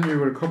to continue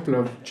with a couple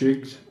of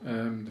jigs.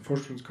 The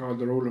first one's called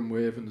the Rolling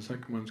Wave, and the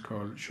second one's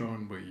called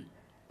Sean. We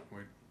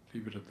might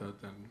leave it at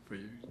that then for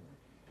you.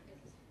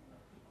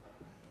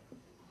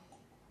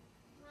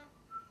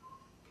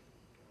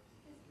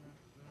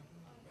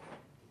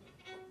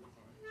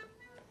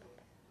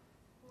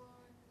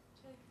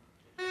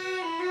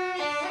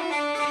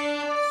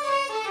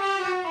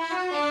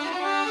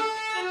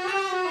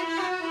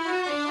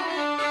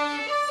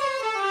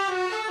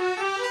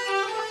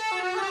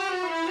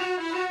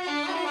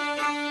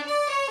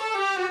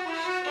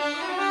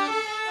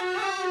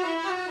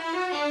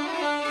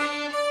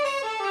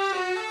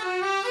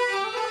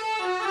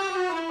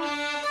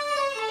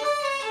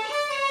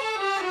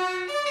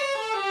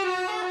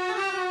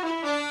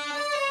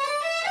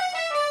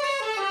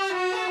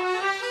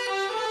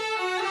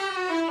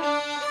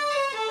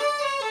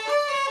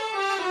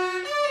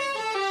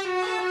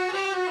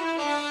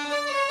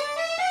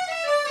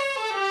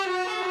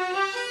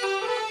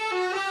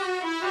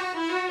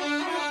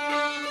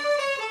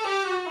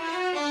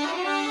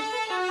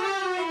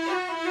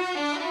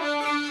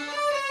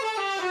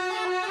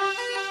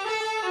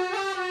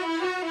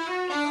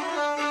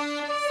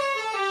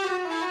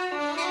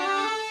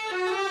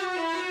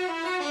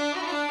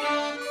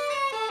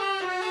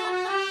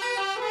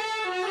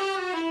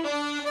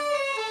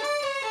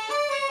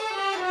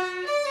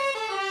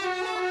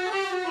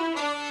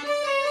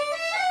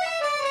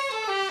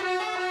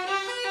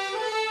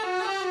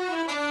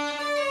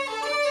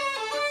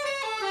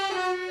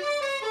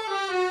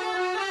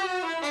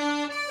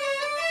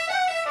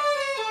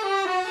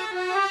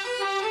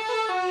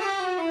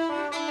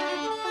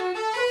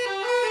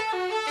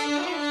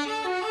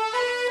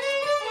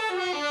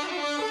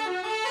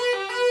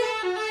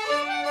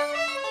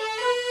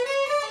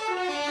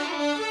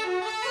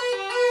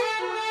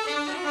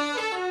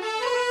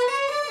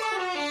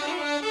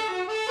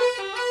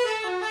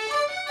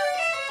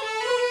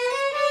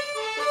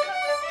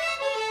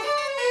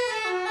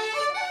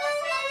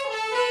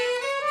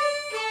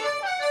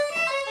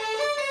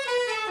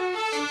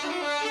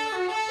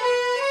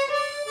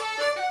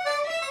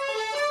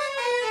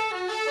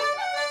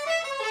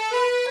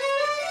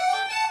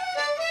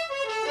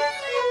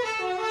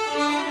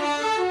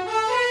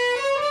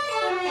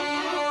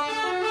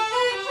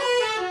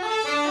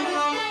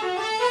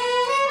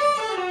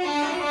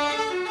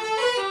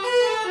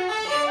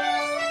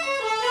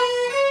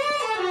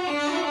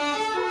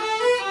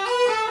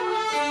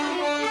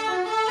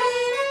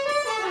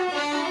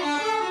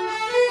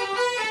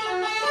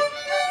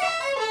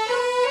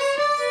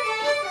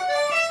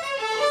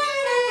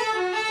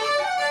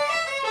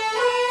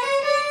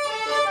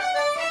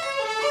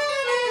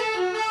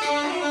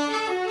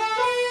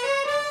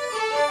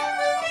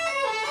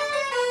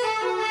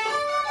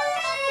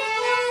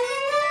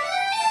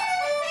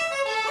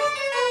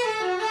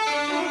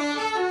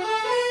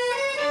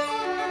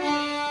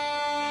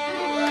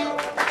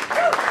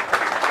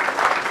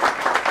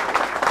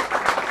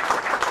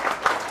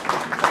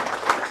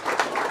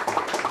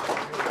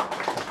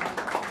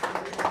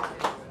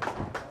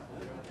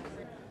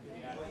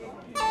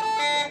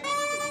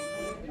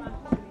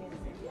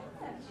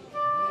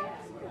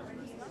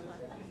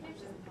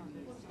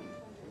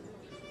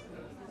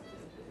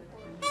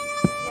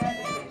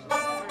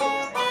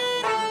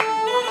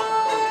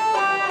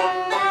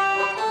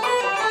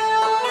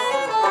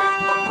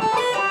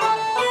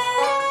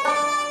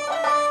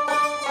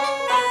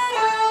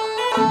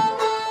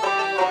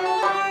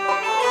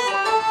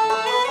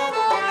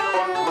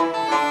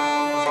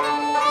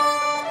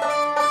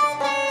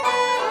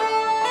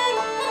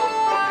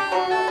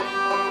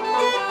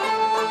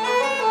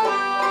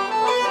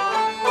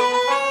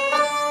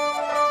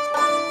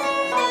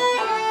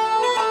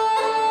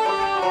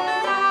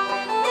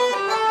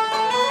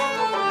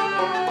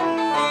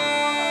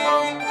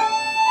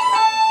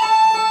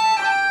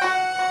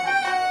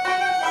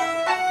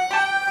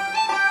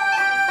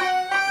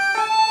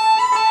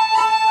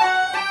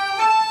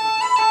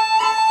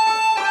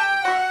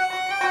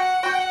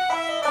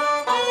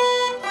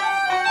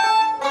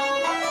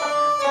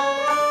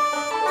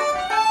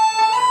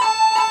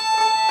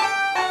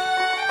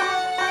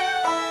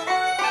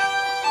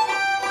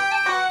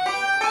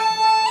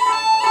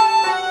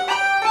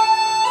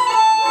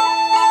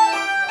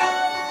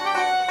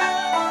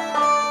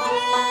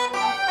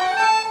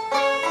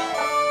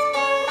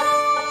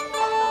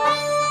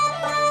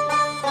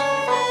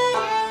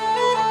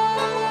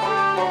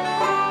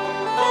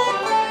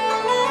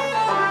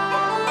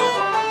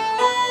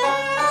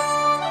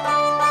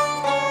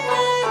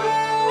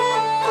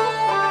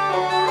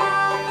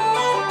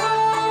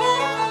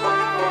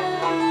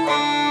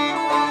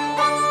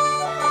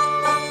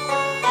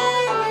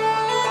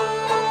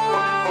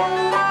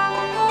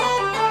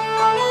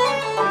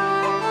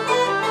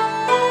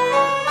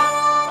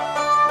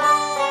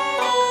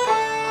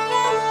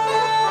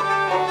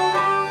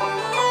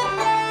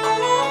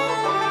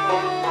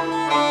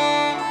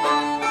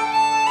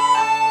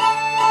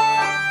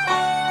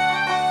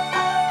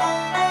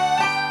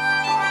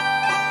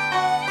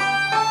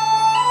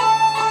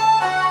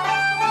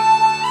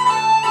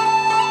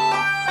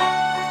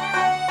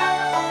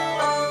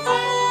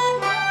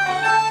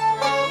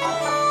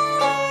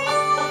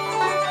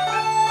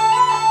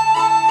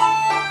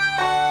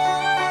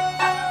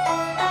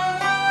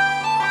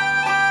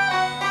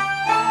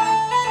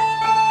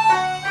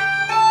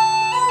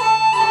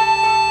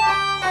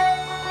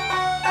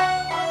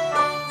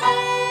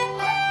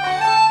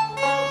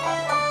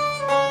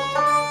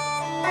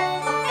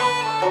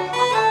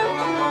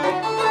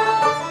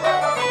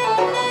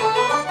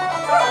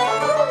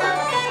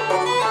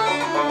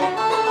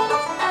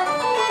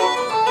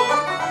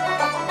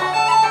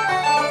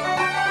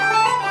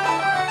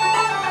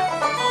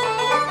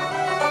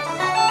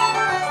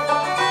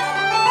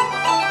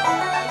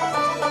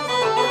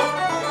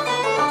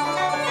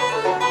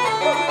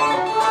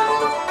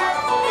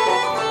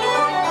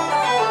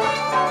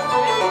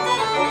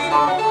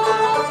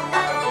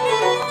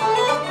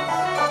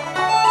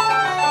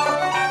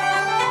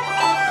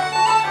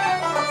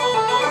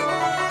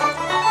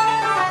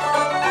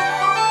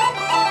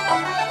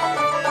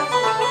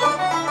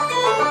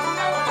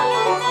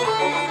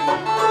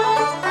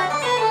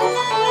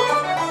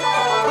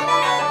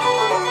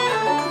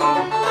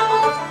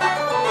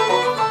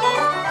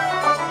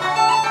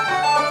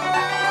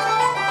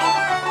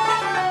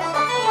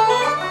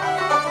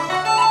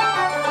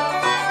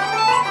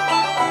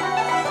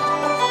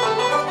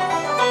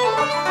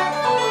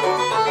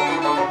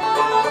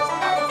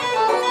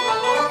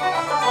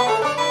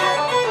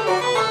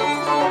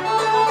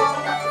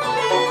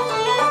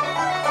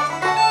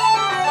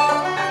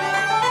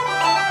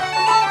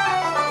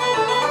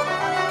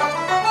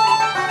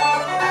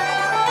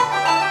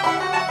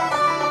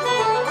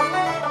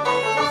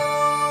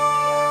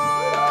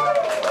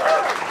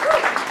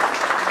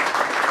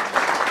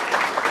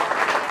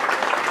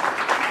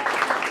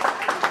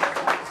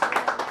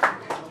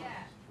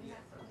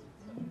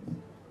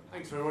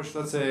 very much.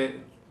 That's the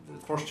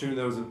first tune.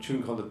 There was a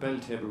tune called the Bell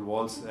Table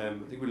Waltz. I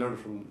think we learned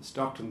it from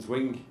Stockton's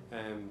Wing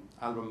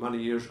album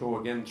many years ago.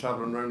 Again,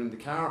 travelling around in the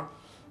car.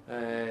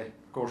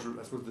 Of course,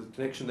 I suppose the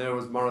connection there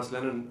was Morris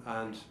Lennon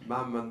and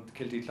Mam and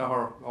Kilty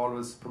Clogher,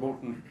 always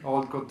promoting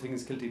all good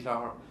things Kilty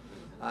Clogher.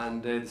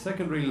 And the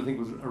second reel, I think,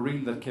 was a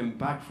reel that came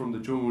back from the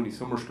Joe Mooney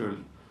Summer School.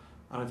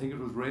 And I think it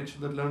was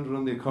Rachel that learned it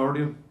on the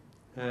accordion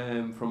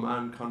from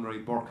Anne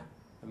Conroy Burke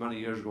many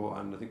years ago.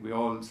 And I think we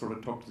all sort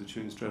of took to the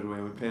tune straight away.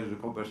 We played it a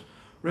good bit.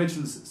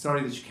 Rachel's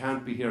sorry that she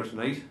can't be here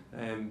tonight.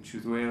 She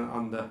was away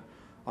on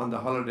the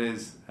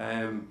holidays.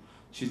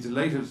 She's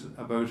delighted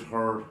about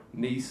her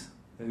niece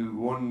who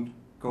won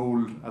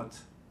gold at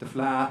the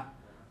Fla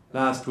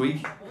last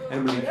week,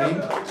 Emily King.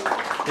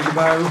 Big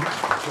bow.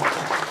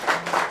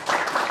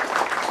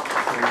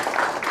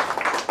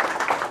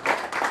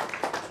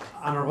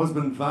 And her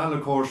husband Val,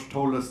 of course,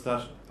 told us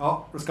that,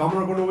 Roscommon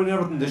are going to win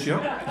everything this year.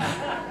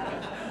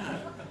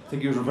 I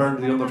think he was referring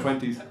to the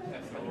under-20s.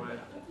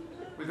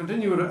 We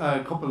continue with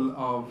a couple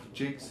of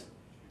jigs.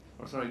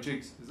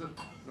 Jigs, is it?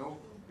 No?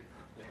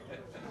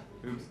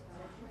 Oops.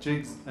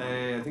 Jigs,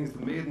 I think it's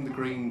the Maid in the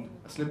Green,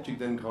 a slip jig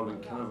then called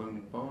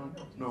Canavan Bon.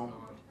 No,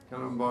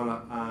 Canavan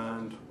Bona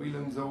and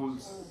Whelan's Old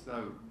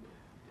Sow.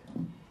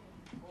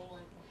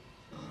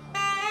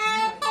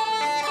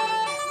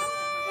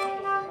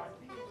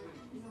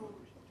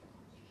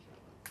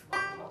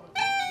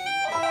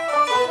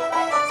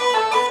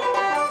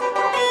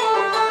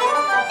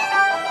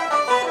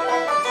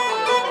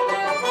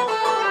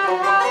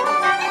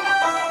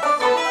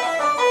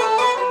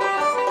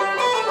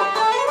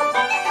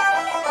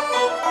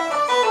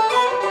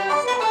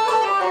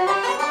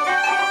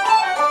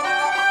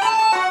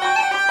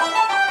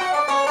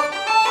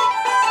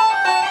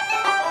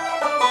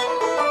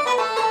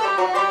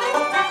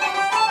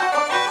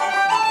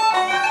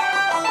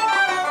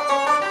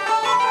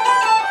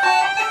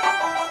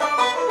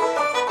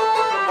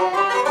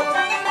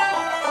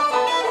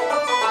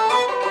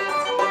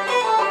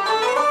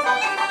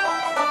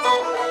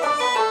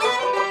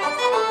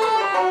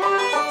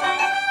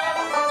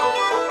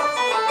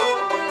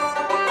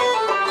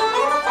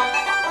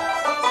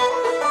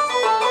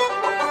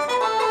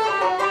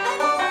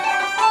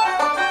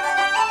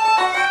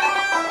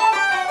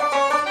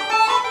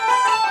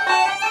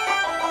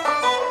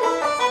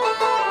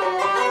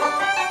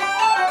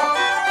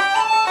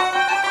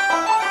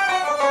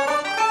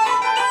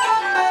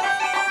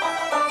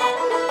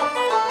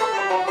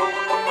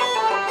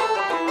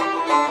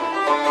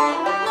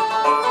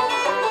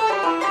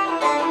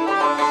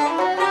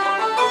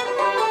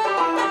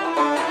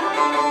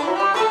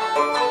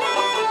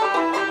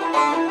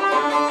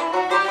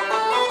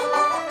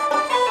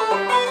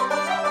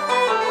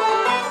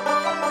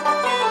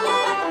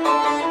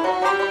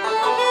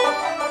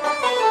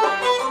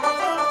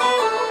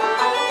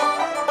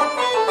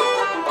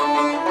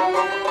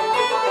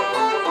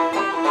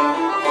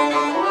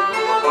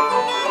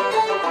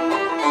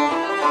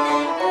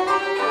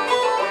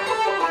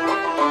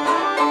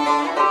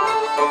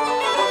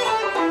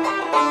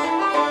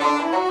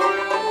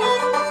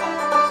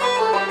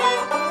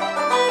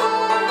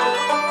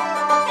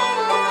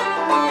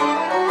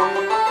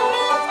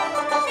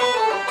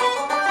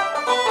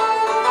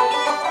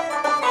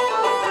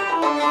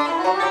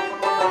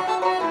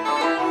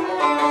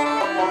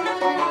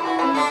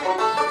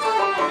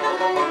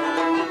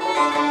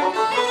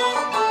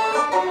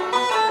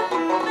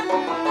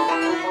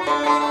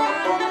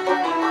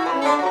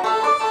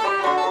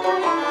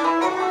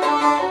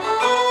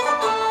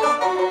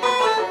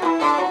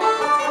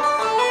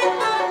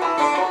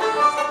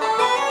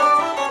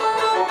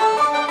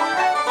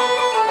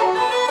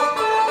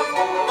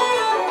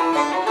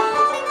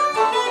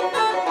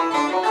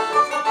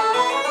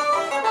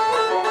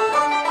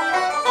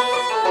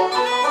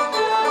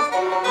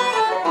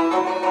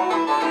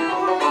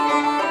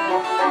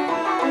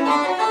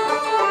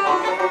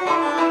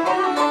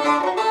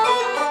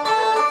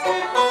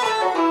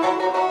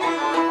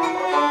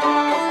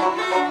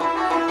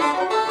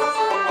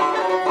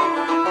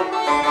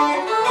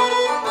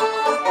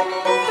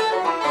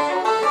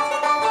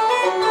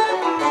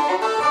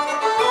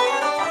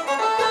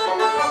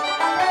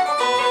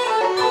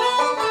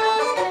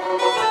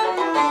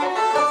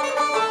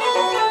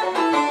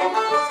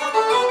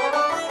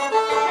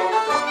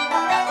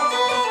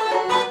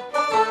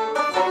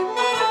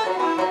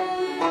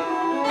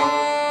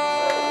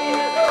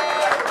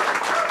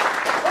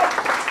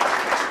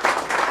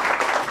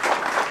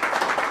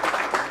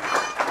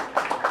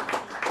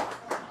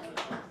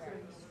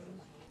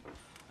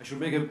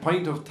 Make a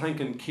point of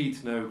thanking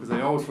Keith now, because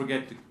I always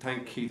forget to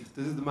thank Keith.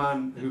 This is the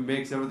man who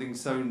makes everything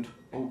sound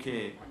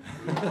okay.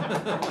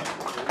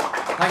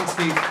 Thanks,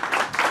 Keith.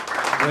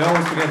 I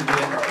always forget at the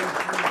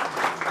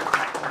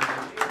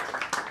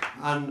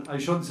end. And I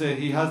should say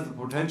he has the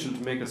potential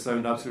to make us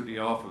sound absolutely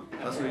awful.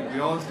 That's why we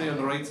all stay on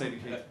the right side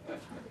of Keith.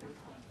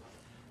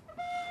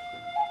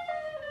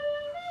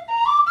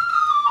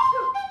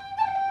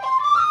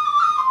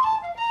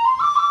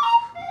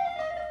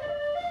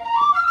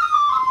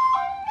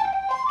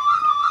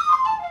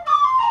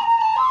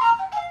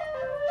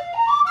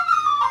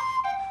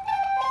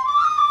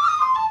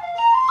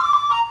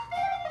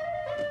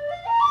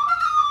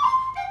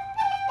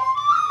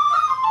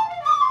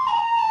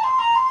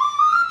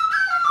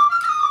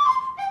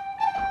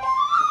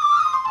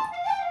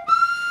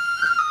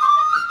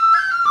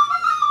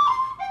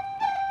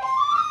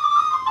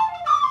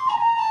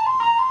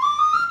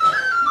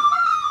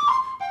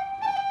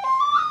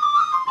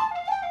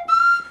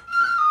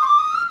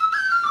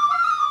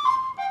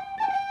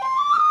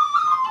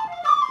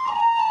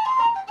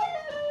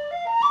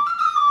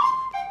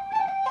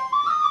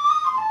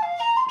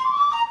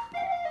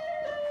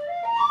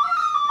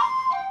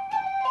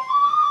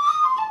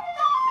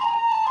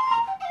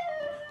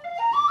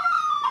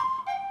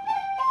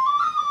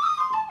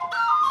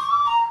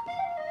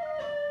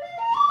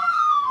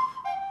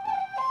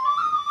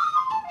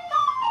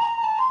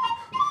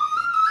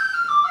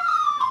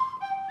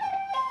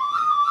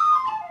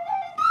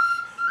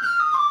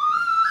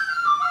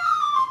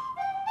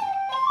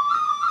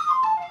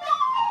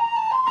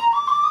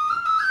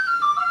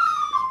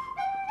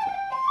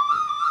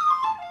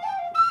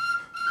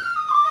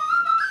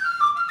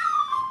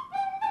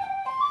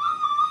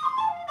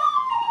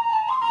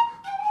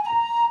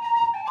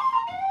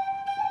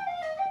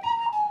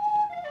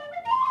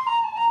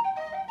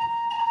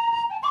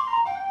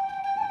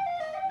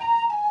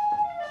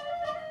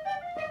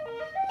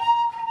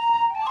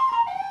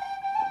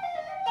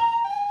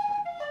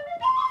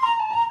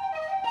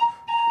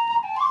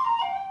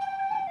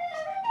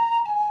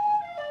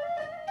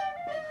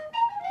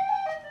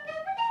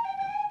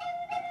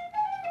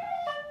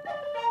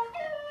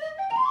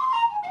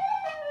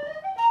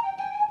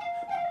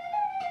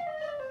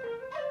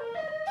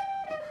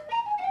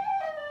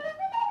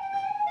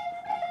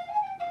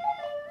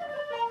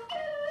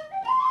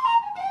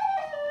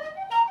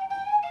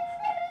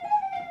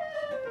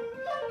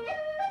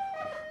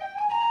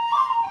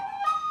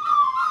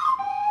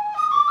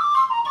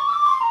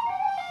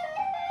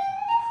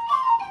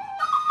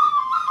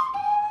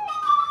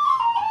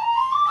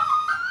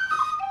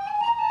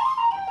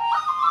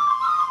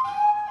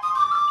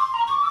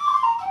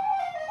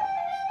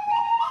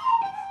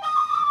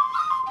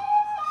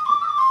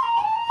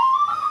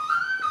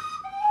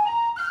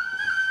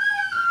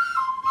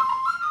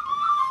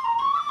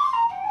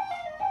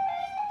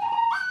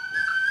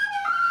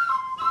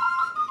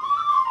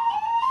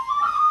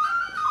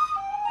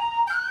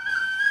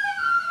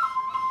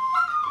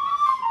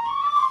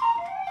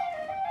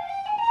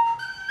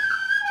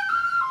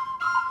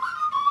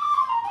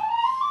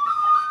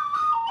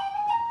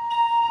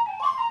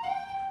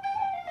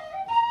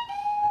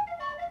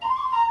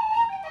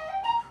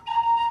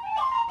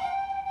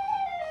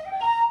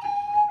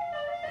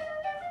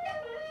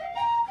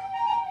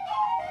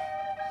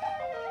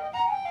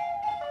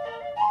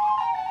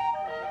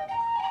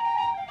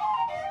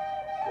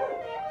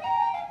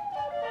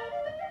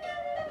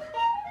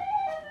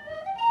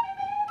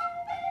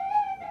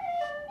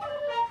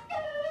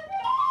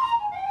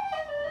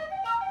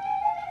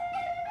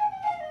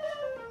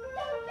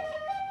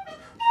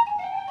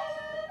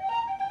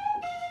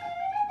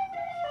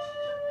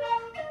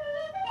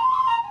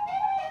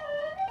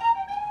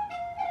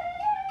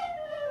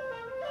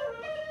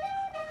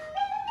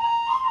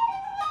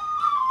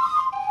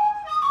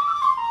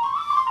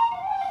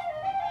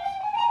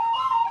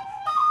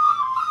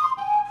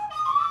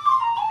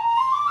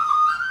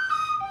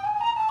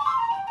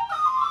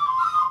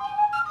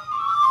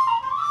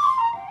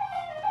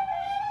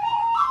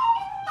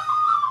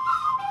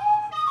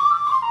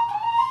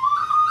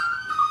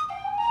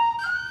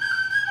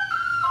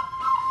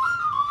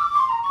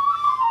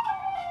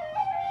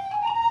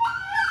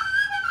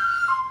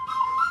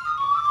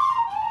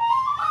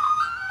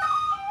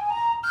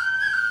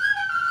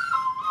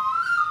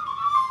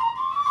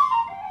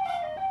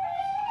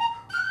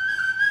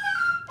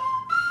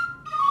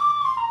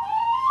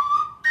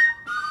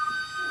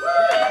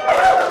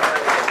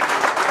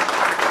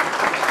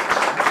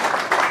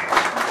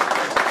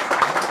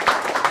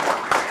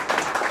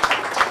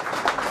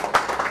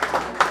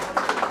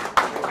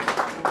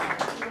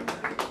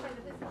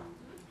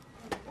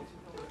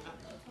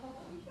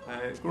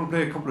 going to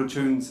play a couple of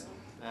tunes.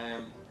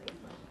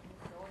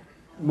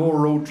 More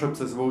road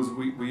trips, I suppose.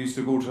 We used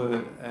to go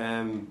to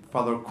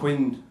Father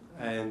Quinn,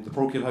 the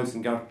parochial house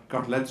in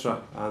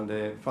Gaeltacht,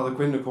 and Father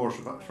Quinn, of course,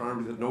 for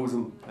anybody that knows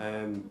him,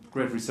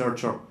 great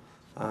researcher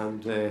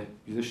and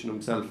musician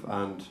himself,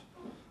 and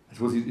I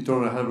suppose he's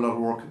done a hell of a lot of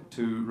work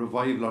to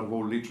revive a lot of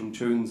old Leitrim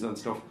tunes and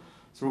stuff.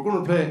 So we're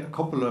going to play a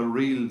couple of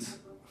reels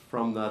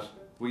from that.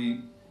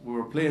 We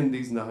were playing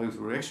these in the house.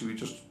 We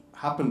just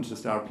happened to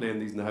start playing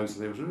these in the house,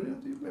 and they were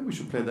saying, yeah, maybe we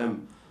should play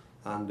them.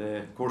 And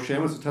of course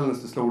Seamus was telling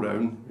us to slow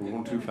down. We're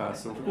going too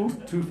fast. So if we go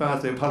too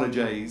fast, I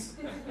apologise.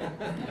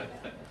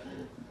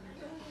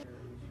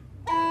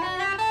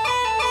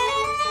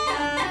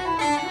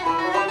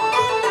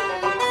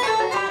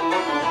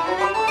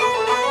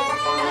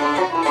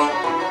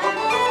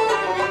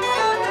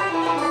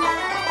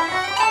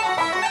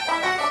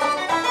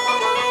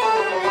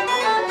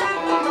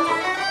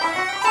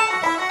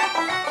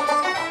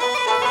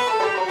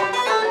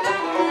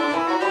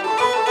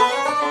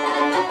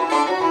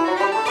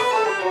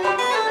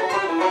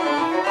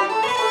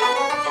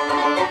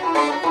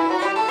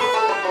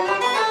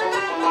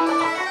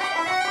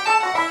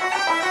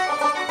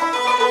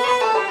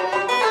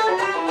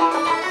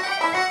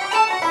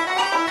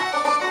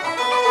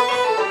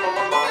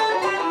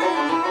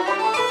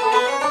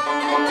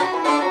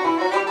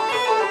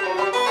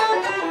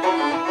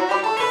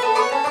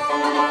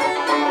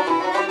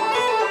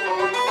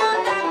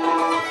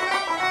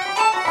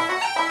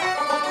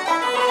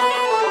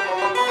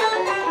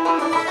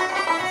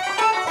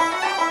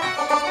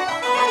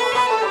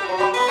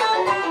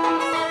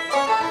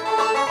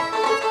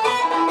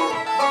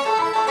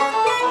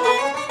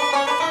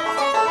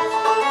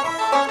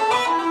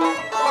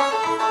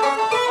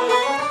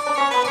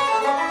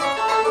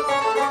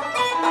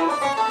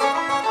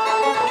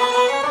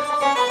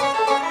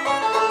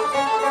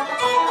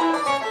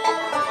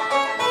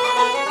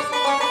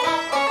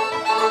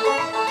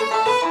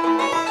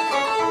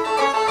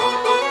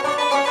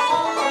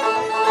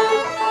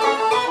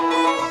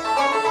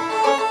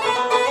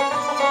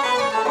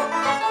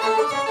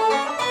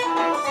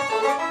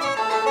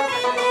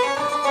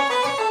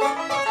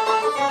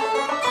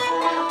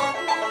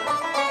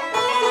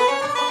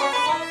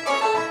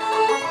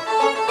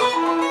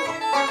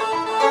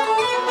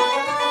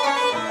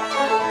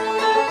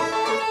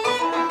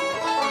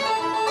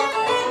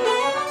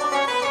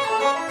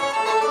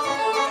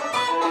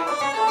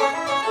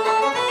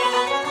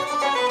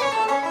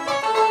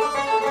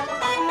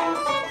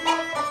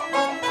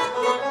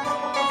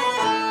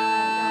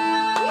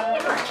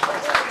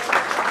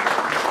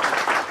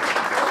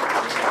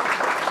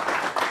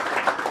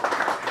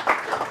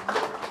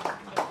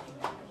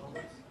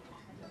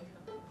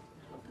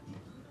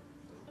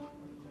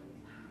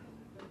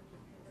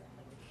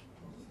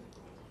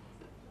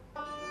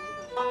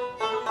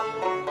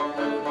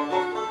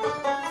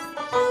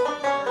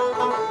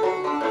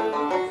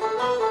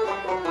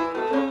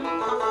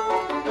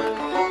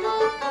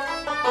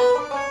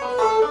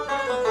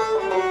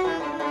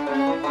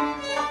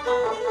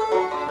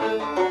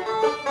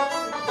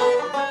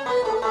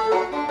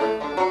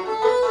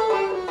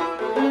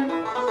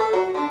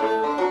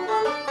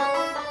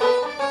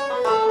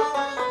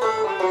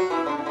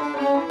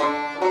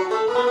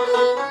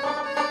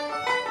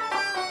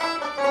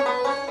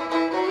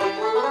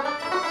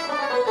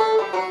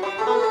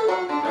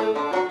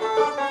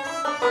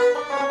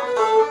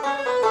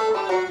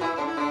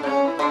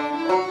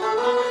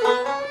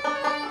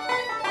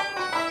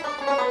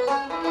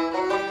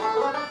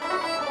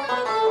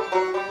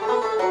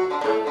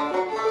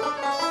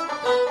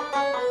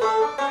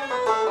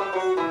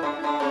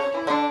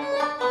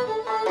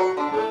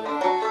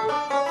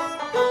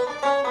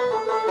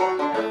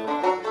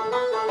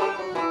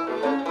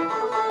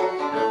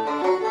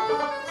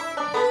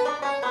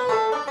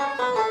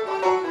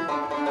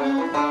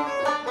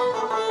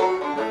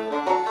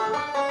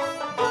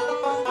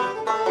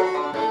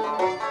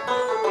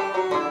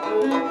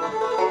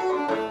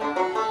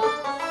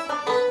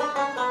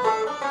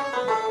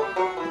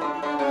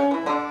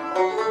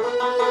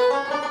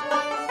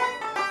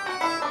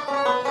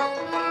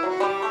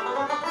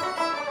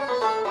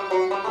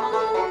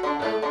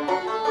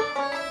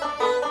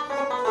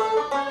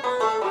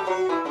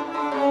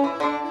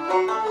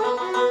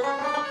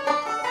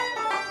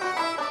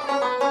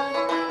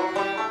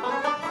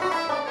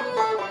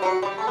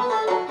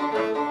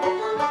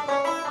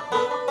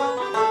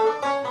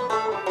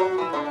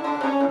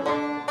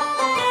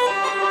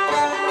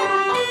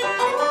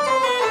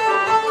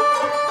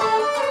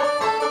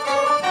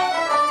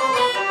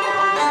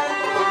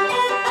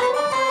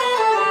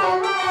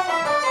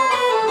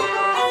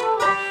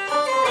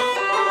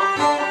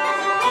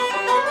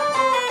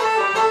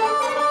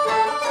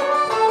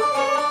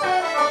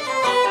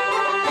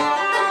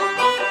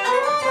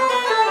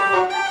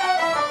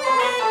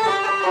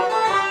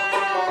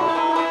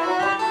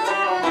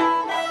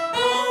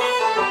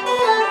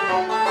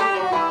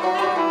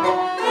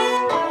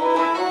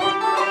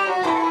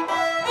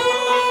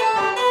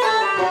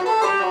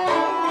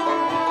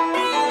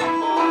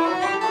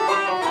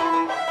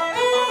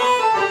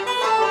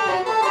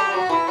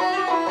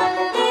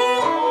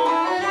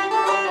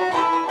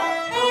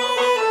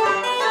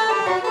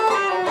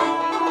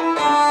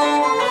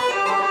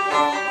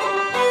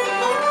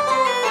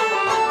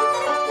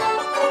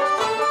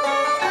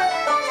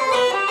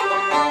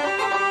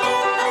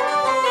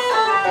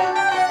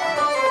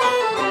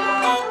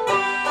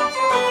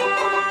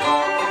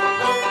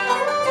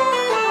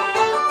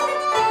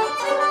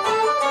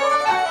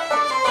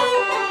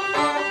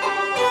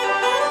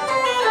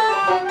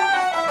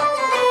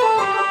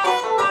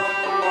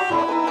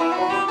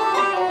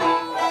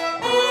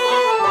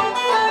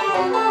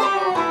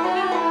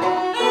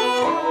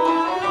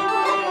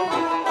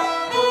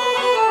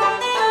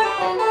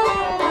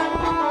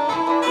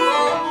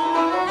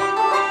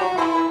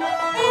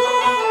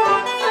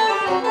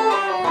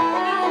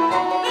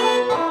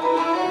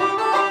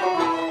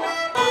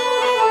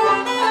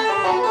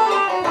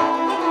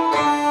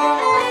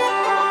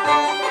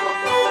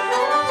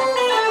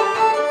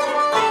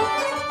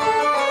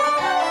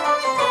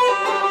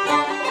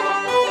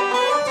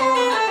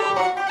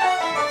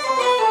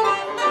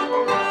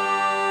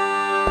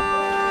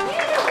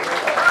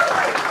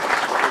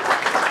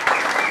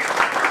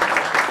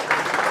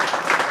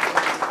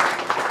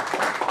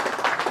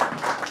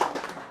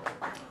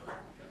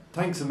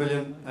 thanks a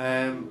million.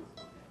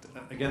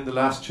 Again, the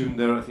last tune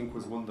there, I think,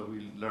 was one that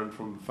we learned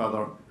from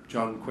Father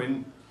John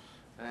Quinn.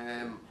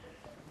 And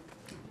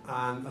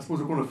I suppose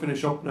we're going to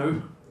finish up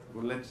now.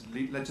 We'll let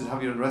you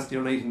have your rest of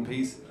your night in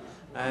peace.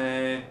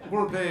 We're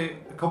going to play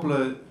a couple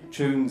of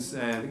tunes.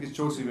 I think it's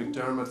Josie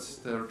McDermott's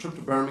their trip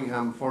to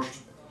Birmingham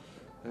first.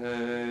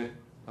 I'm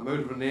out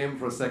of a name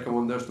for a second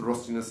one. There's the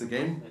Rustiness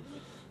Again.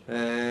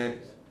 The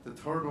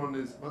third one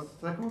is, what's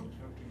the second one?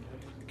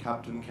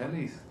 Captain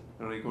Kelly's.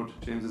 Very good.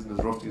 James isn't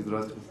as rusty as the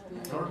rest of us.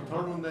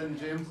 Third one then,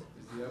 James?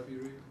 Is the Abbey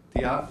Ring?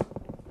 The Abbey.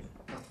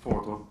 That's the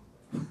fourth one.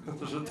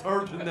 There's a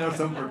third in there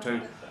somewhere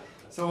too.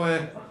 So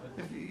if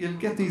you'll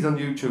get these on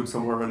YouTube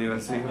somewhere anyway,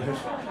 see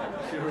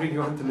if you really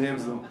want the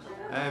names of them.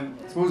 I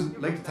suppose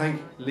I'd like to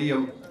thank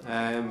Liam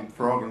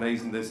for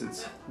organising this.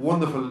 It's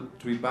wonderful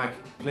to be back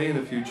playing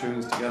a few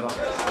tunes together.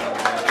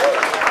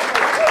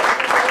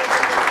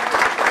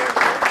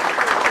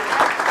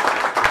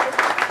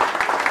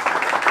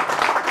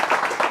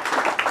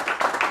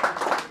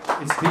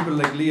 It's people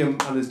like Liam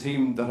and his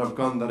team that have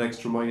gone that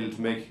extra mile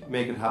to make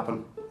it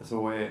happen. So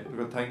we've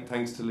got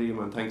thanks to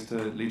Liam and thanks to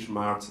Leitrim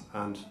Arts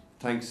and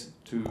thanks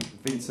to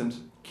Vincent,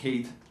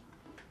 Keith,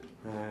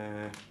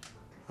 and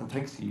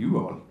thanks to you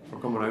all for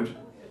coming out.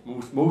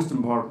 Most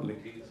importantly,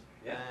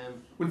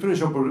 we'll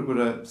finish up with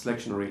a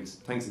selection of reels.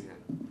 Thanks again.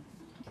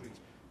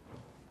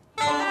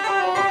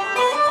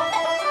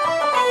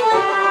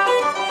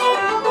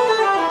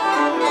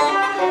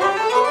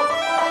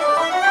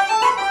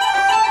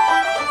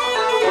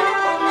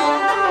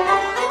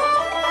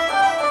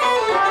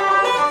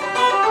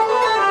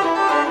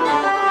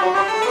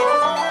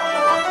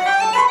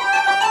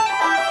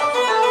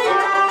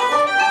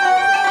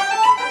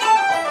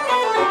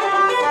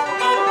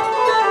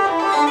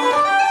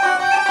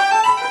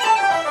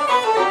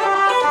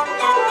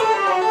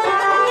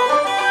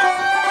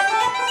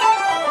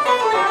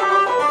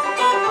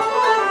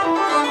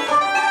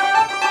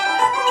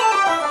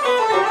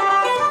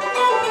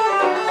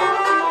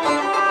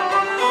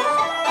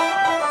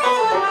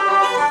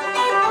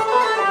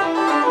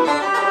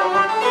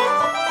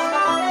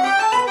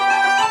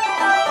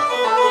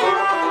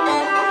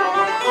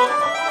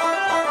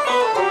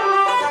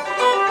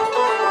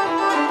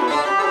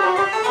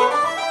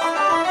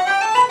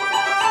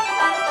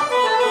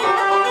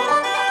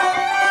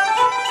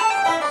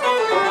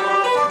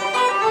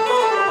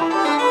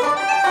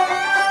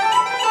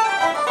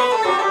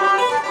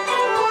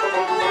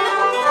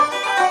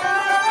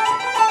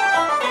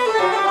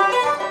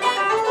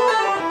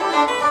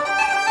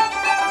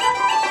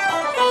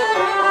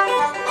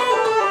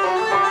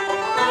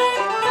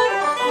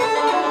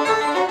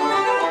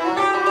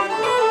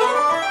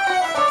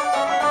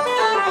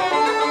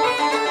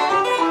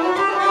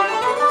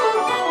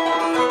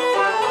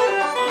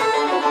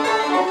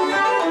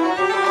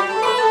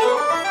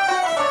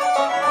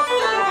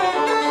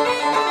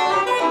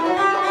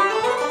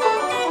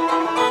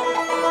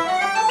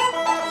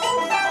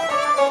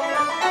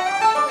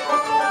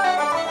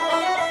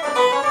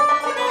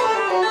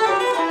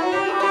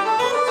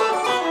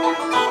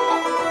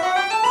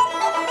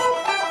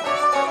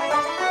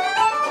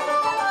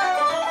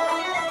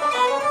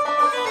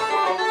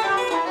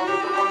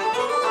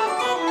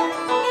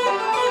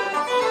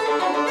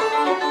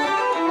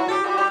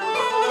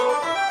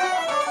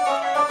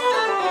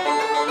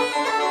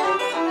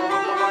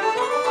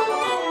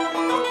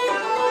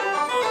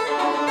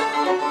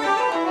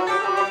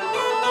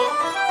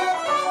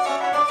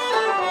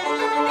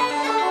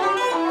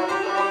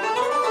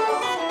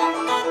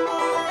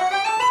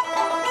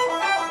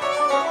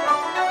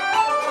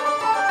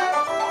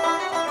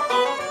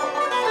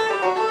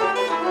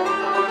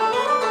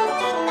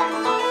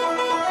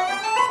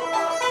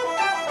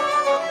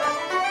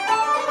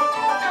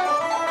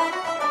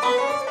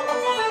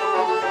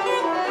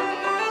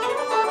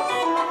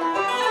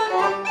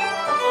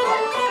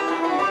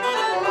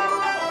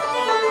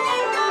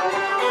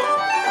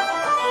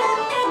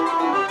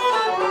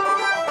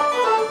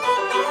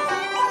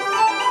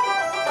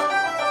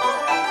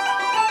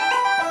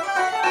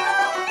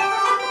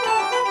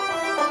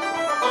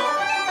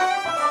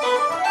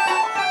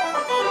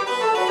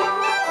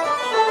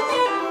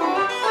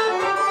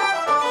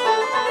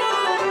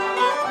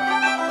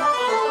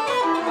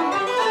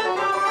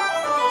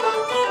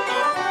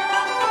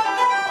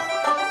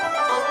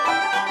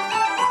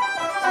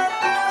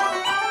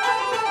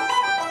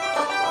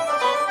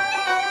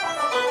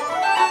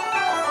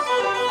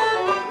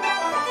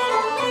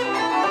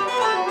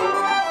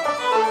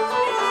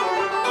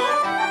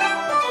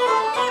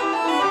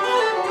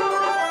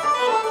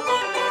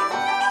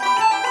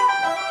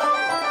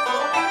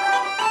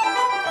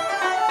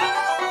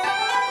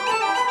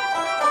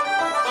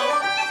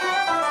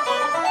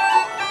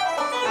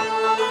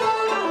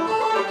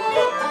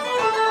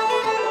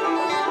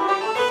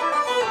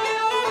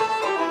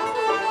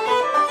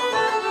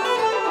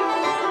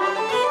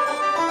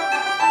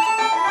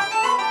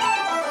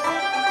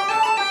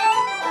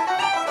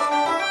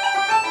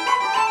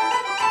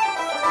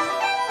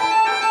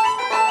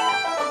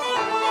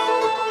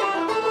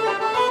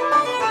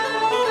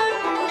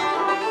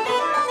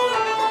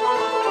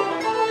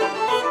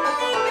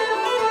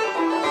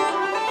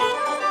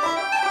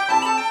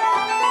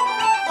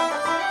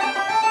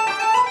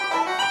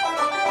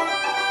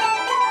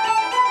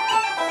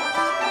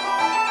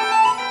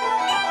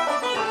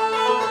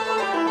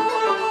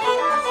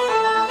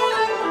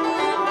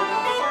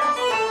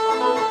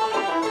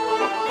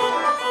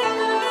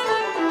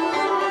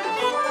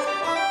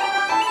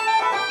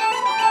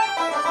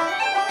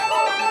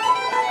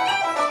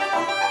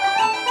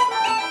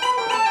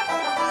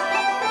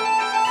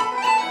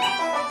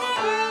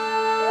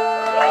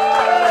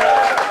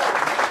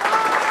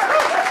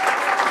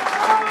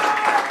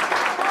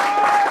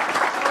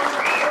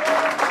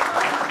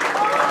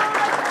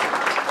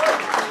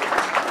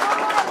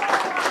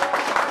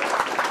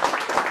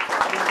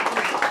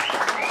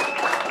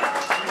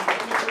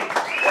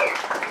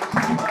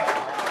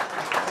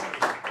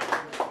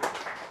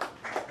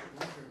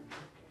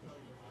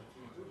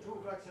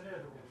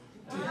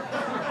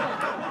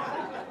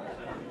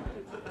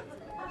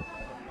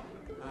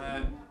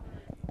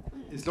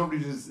 it's lovely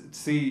to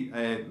see.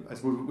 I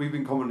suppose we've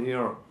been coming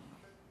here.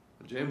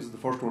 James is the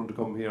first one to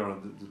come here,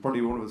 and it's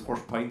probably one of his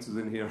first pints was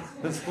in here.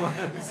 That's why,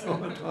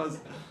 so it was.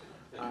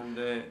 And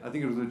I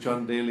think it was with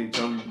John Daly.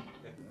 John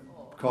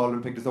called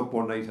and picked us up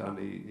one night, and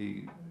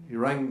he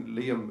rang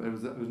Liam. It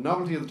was a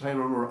novelty at the time.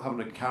 I remember having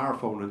a car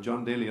phone, and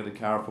John Daly had a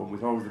car phone. We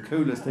thought it was the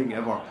coolest thing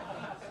ever.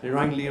 He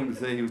rang Liam to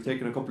say he was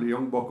taking a couple of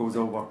young buckos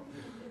over.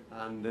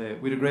 And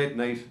we had a great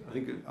night. I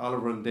think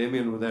Oliver and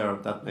Damien were there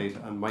that night,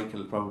 and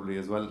Michael probably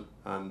as well.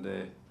 And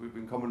we've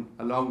been coming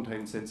a long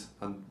time since,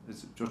 and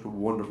it's just a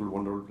wonderful,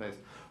 wonderful place.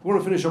 We're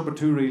going to finish up with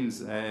two reels,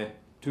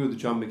 two of the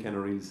John McKenna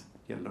reels.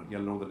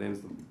 You'll know the names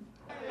of them.